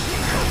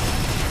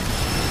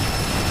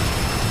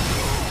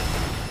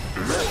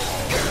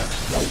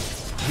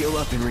 Heal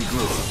up and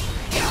regroup.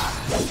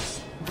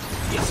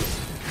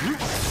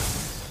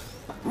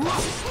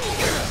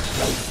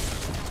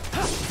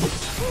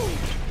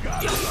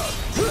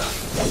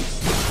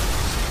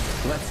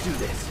 Let's do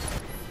this.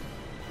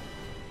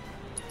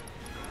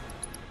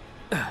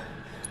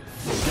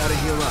 Gotta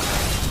heal up.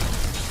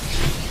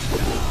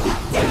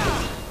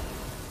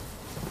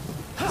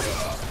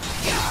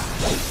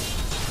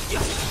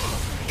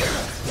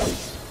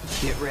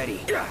 Get ready.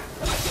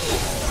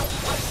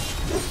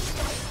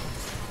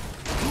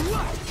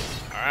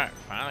 Alright,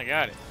 finally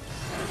got it.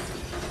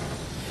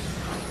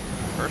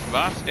 First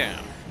boss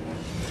down.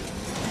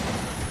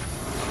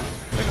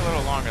 Took a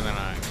little longer than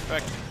I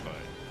expected, but...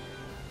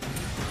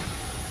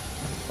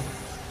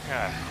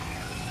 God.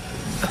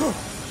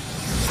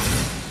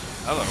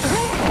 Hello.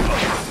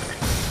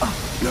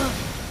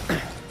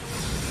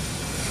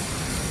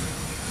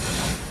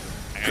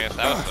 I guess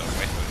that was the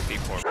waste of the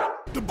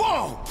C4. The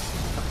bomb!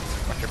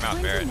 Watch your mouth,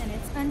 20 Barrett.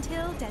 minutes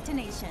until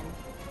detonation.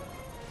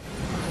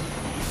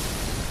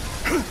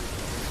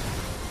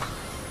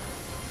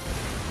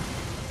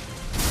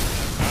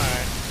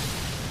 Alright.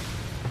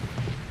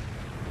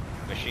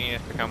 Machine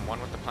has become one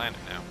with the planet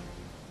now.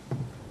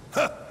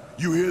 Huh,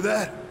 you hear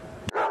that?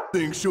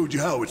 Thing showed you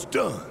how it's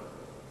done.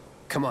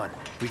 Come on,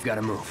 we've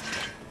gotta move.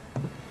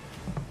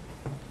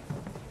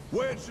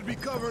 Wedge should be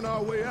covering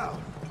our way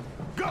out.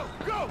 Go,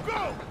 go,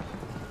 go!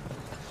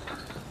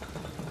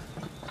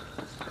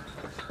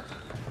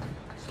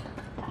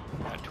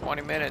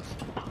 20 minutes.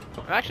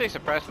 I'm actually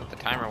surprised that the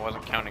timer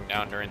wasn't counting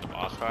down during the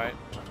boss fight,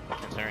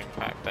 considering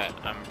the fact that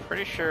I'm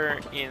pretty sure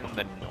in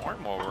the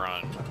normal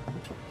run,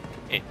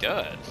 it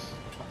does.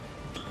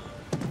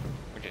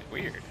 Which is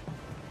weird.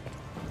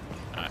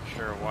 Not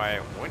sure why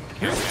it wouldn't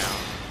count down.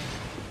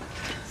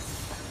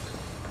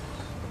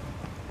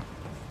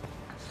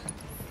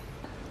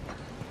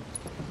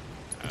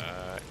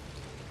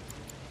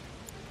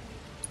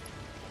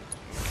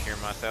 Cure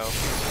myself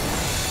real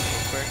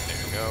quick, there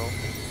we go.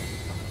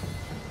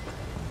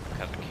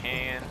 Because I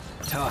can.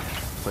 Tough,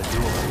 but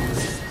doable.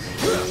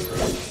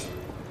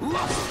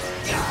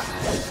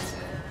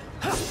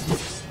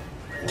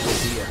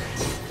 Here.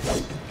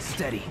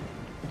 Steady.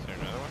 Is there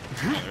another one?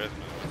 Oh, there is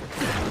another one.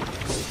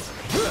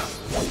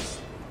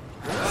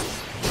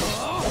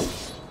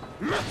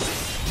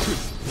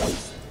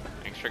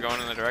 Thanks for going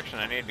in the direction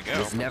I need to go.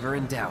 It's never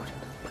in doubt.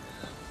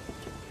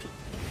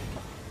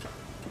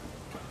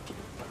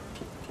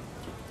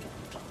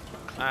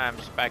 Climb,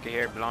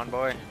 spiky-haired blonde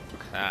boy.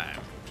 Climb.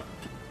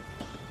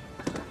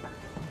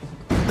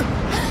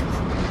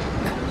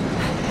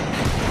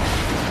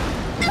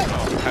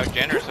 Oh, how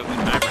generous of the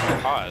timer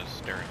to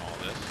pause during all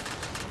this.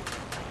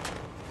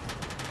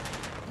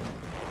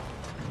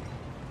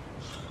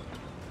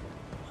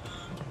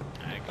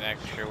 Not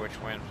exactly sure which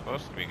way I'm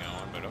supposed to be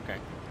going, but okay.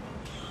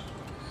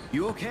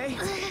 You okay?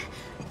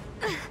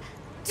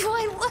 Do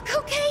I look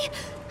okay?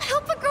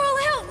 Help a girl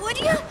out, would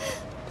you?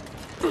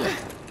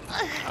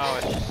 Oh,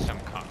 it's just some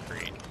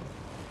concrete.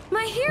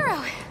 My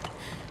hero.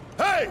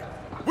 Hey!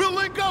 We'll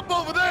link up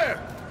over there!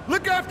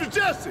 Look after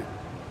Jesse!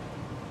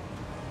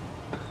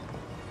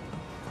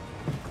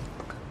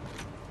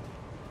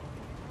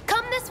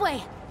 Come this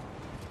way.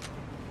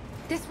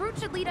 This route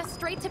should lead us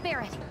straight to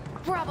Barrett.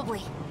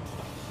 Probably.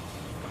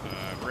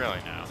 Really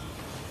now.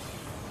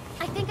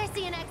 I think I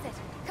see an exit.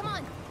 Come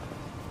on.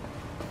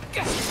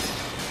 God,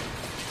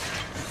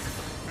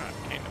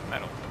 kind of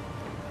metal.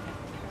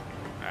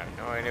 I have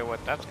no idea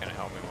what that's gonna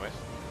help me with.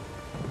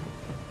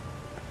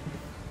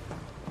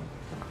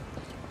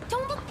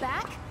 Don't look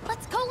back.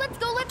 Let's go, let's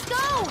go, let's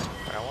go!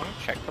 But I want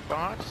to check the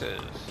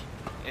boxes.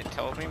 It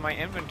tells me my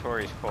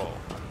inventory's full.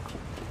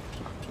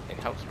 It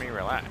helps me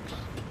relax.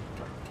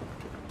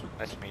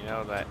 Lets me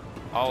know that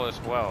all is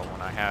well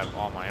when I have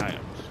all my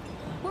items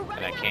We're that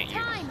I running out can't of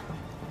time.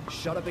 use.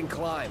 Shut up and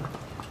climb.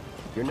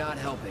 You're not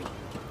helping.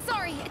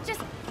 Sorry,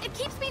 it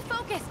keeps me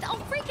focused. I'll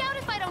freak out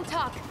if I don't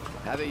talk.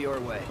 Have it your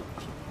way.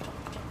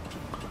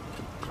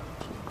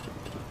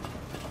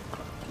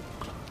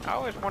 I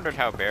always wondered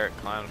how Barrett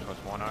climbs with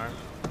one arm.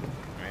 I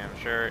mean, I'm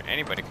sure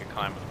anybody could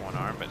climb with one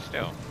arm, but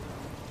still.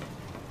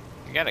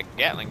 He got a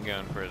Gatling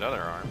gun for his other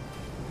arm.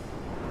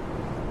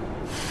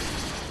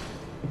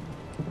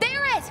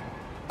 Barrett!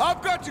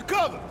 I've got you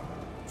covered!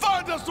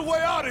 Find us a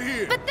way out of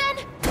here! But then...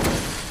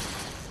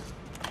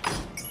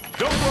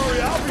 Don't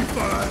worry, I'll be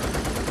fine.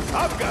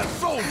 I've got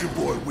Soldier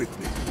Boy with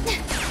me.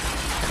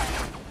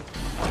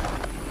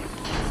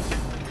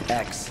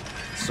 X,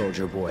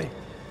 Soldier Boy.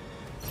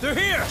 They're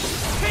here!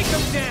 Take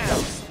them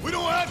down! We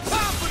don't have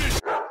time for this!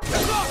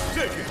 Stop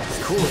taking!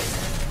 Cool it.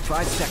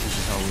 5 seconds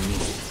is all we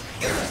need.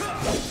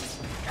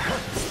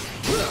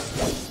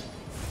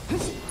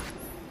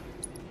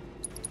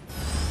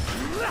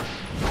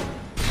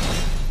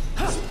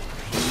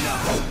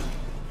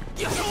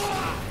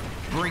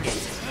 Bring it.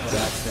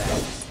 That's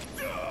that.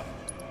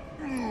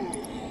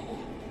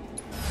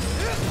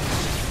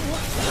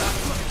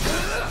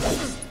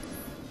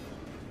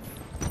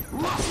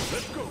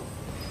 Let's go!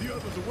 The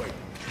others are waiting.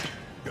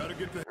 Gotta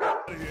get the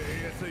out of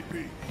here ASAP.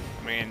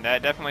 I mean,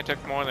 that definitely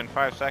took more than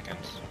 5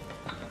 seconds.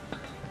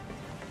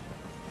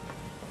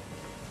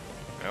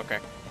 Okay.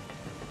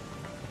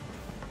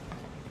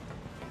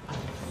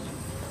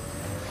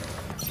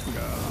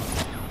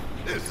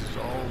 This is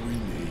all we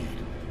need.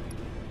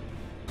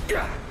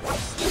 Got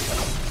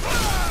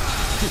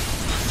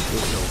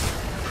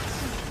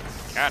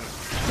him.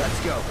 Let's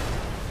go.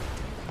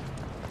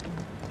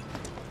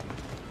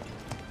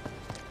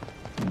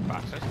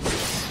 Boxes.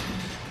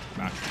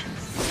 Boxes.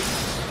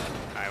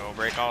 I will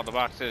break all the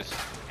boxes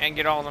and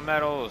get all the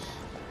medals.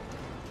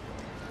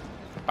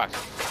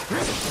 Boxes.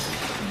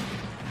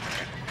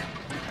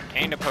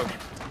 Obtained a potion.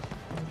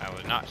 I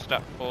was not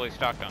fully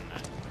stocked on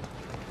that.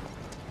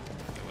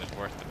 It was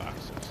worth the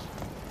boxes.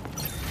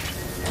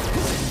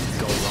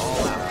 Goes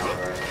all out.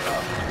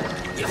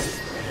 We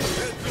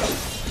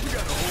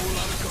got a whole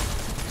lot of cover.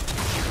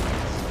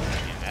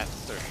 And that's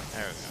 3.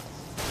 There we go.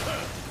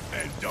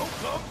 And don't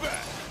come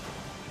back.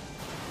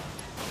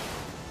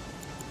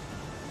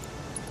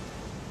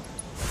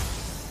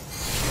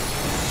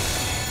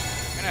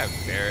 I'm gonna have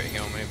Barrett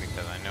heal me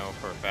because I know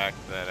for a fact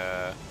that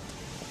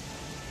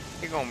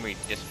he's gonna be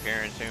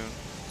disappearing soon.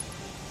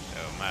 So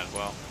might as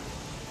well.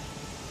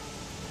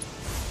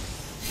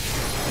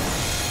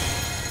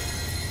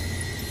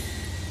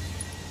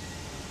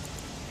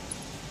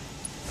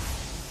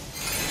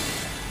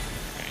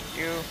 Thank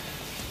you.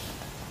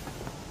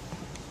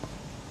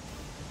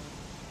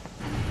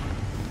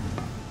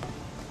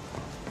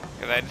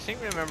 Because I seem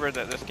to remember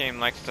that this game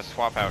likes to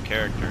swap out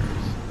characters,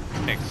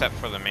 except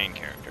for the main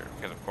character,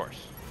 because of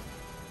course.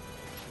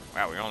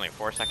 Wow, we're only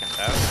 4 seconds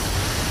out.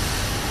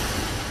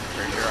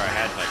 Pretty sure I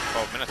had like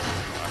 12 minutes on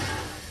the clock.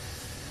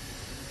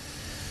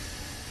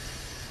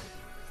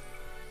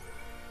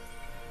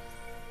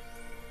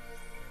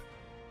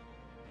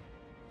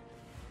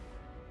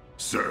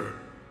 Sir.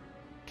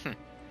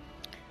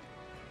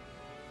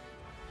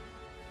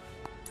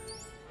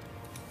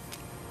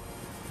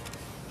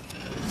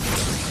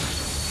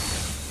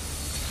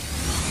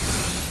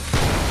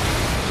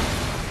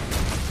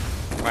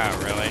 Wow,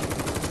 really?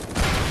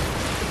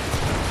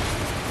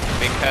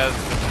 Because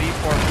the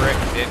C4 brick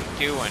didn't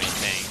do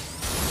anything.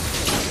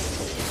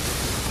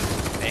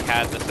 They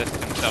had the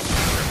system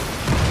self-destruct.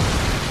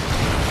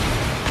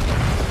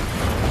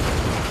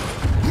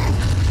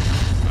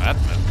 Well,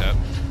 that's messed up.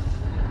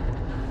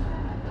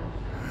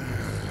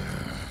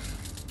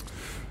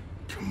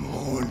 Come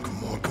on,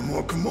 come on, come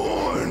on, come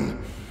on!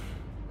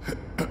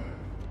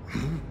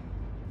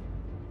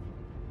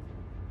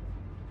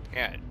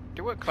 Yeah,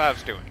 do what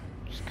Cloud's doing.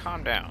 Just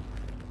calm down.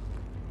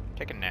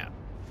 Take a nap.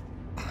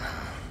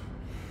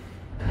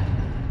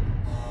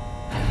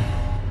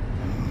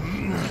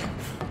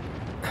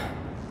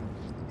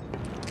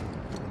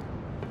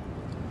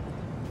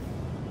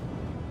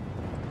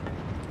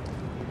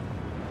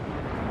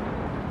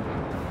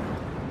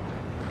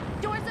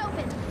 Doors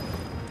open.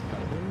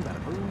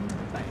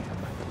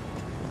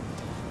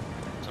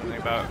 Something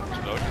about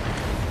explosion?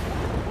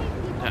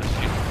 Not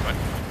stupid,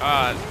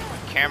 but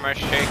camera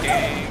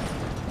shaking.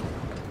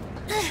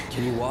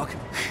 Can you walk?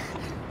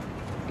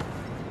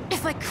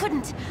 If I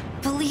couldn't,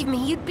 believe me,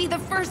 you'd be the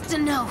first to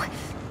know.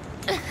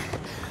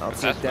 I'll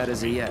take that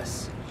as a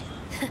yes.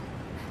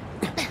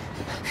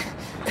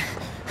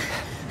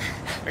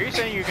 Are you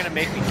saying you're gonna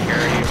make me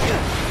carry you?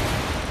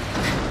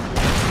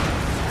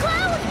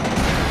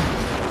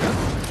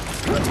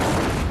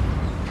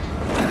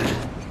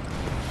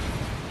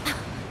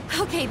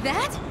 Okay,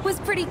 that was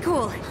pretty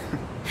cool.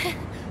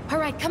 All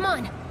right, come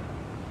on.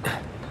 I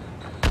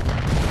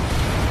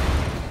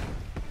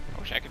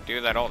wish I could do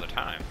that all the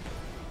time.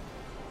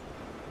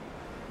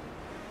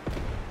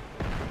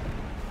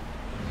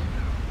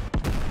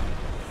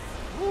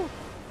 Woo.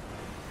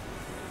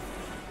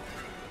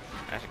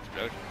 Nice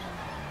explosions.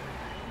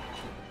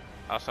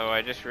 Also,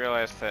 I just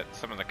realized that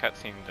some of the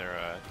cutscenes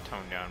are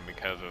toned down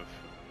because of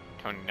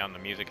toning down the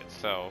music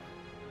itself.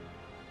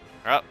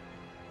 Well,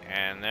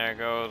 and there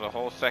goes a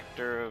whole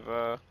sector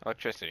of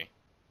electricity.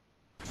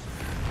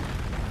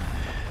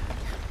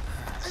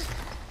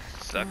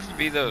 Sucks to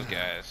be those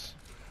guys.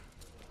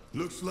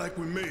 Looks like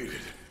we made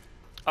it.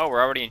 Oh,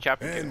 we're already in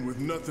chapter 2. And with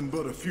nothing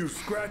but a few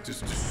scratches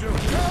to show.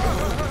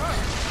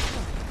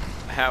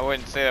 I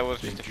wouldn't say that was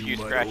just a Think few you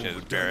might scratches,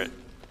 overdone Barrett. it?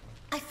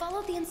 I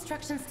followed the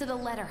instructions to the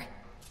letter.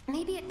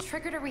 Maybe it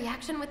triggered a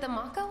reaction with the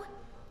Mako?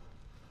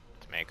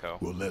 It's Mako.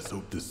 Well, let's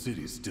hope the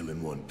city's still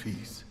in one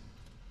piece.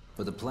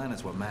 But the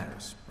planet's what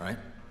matters, right?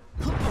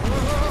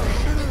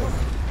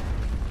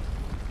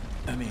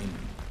 I mean,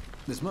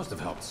 This must have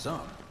helped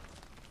some.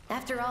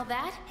 After all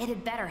that, it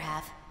had better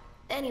have.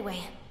 Anyway,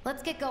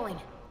 let's get going.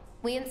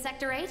 We in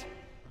Sector 8?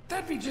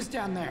 That'd be just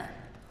down there.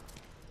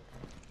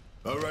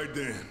 All right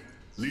then,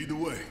 lead the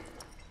way.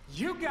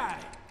 You got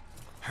it.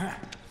 Huh.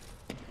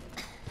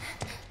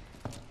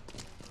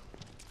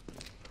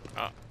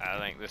 Oh, I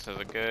think this is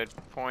a good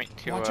point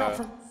to, Watch out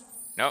for...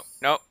 Nope,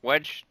 nope,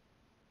 Wedge.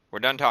 We're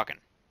done talking.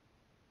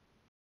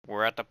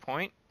 We're at the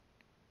point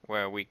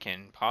where we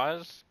can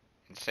pause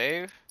and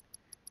save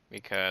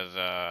because,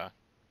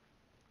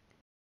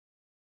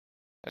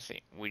 let's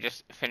see, we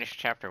just finished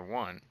Chapter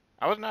 1.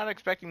 I was not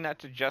expecting that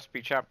to just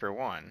be Chapter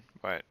 1,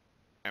 but,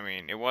 I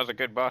mean, it was a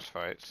good boss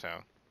fight, so,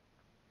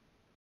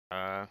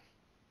 well,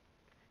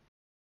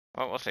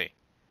 we'll see.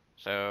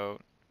 So,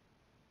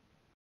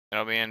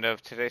 that'll be the end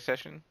of today's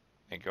session.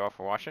 Thank you all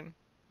for watching.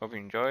 Hope you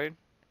enjoyed.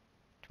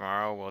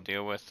 Tomorrow we'll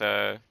deal with,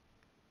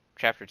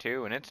 Chapter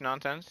 2 and its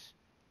nonsense.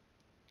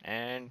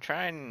 And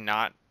try and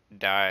not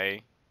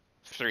die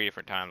 3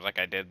 different times like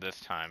I did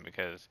this time,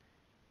 because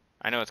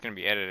I know it's going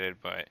to be edited,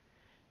 but,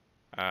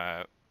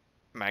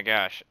 my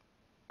gosh,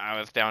 I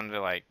was down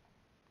to like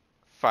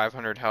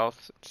 500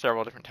 health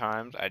several different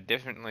times. I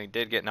definitely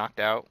did get knocked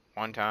out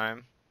one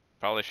time,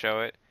 probably show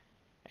it,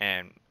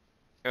 and,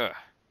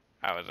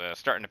 I was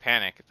starting to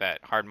panic that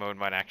hard mode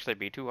might actually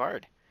be too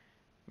hard,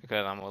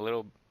 because I'm a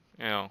little,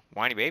 you know,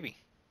 whiny baby,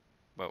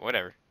 but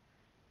whatever.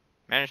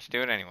 Managed to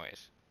do it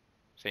anyways.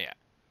 So yeah.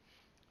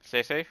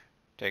 Stay safe,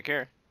 take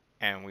care,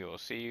 and we will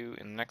see you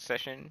in the next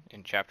session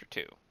in Chapter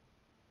 2.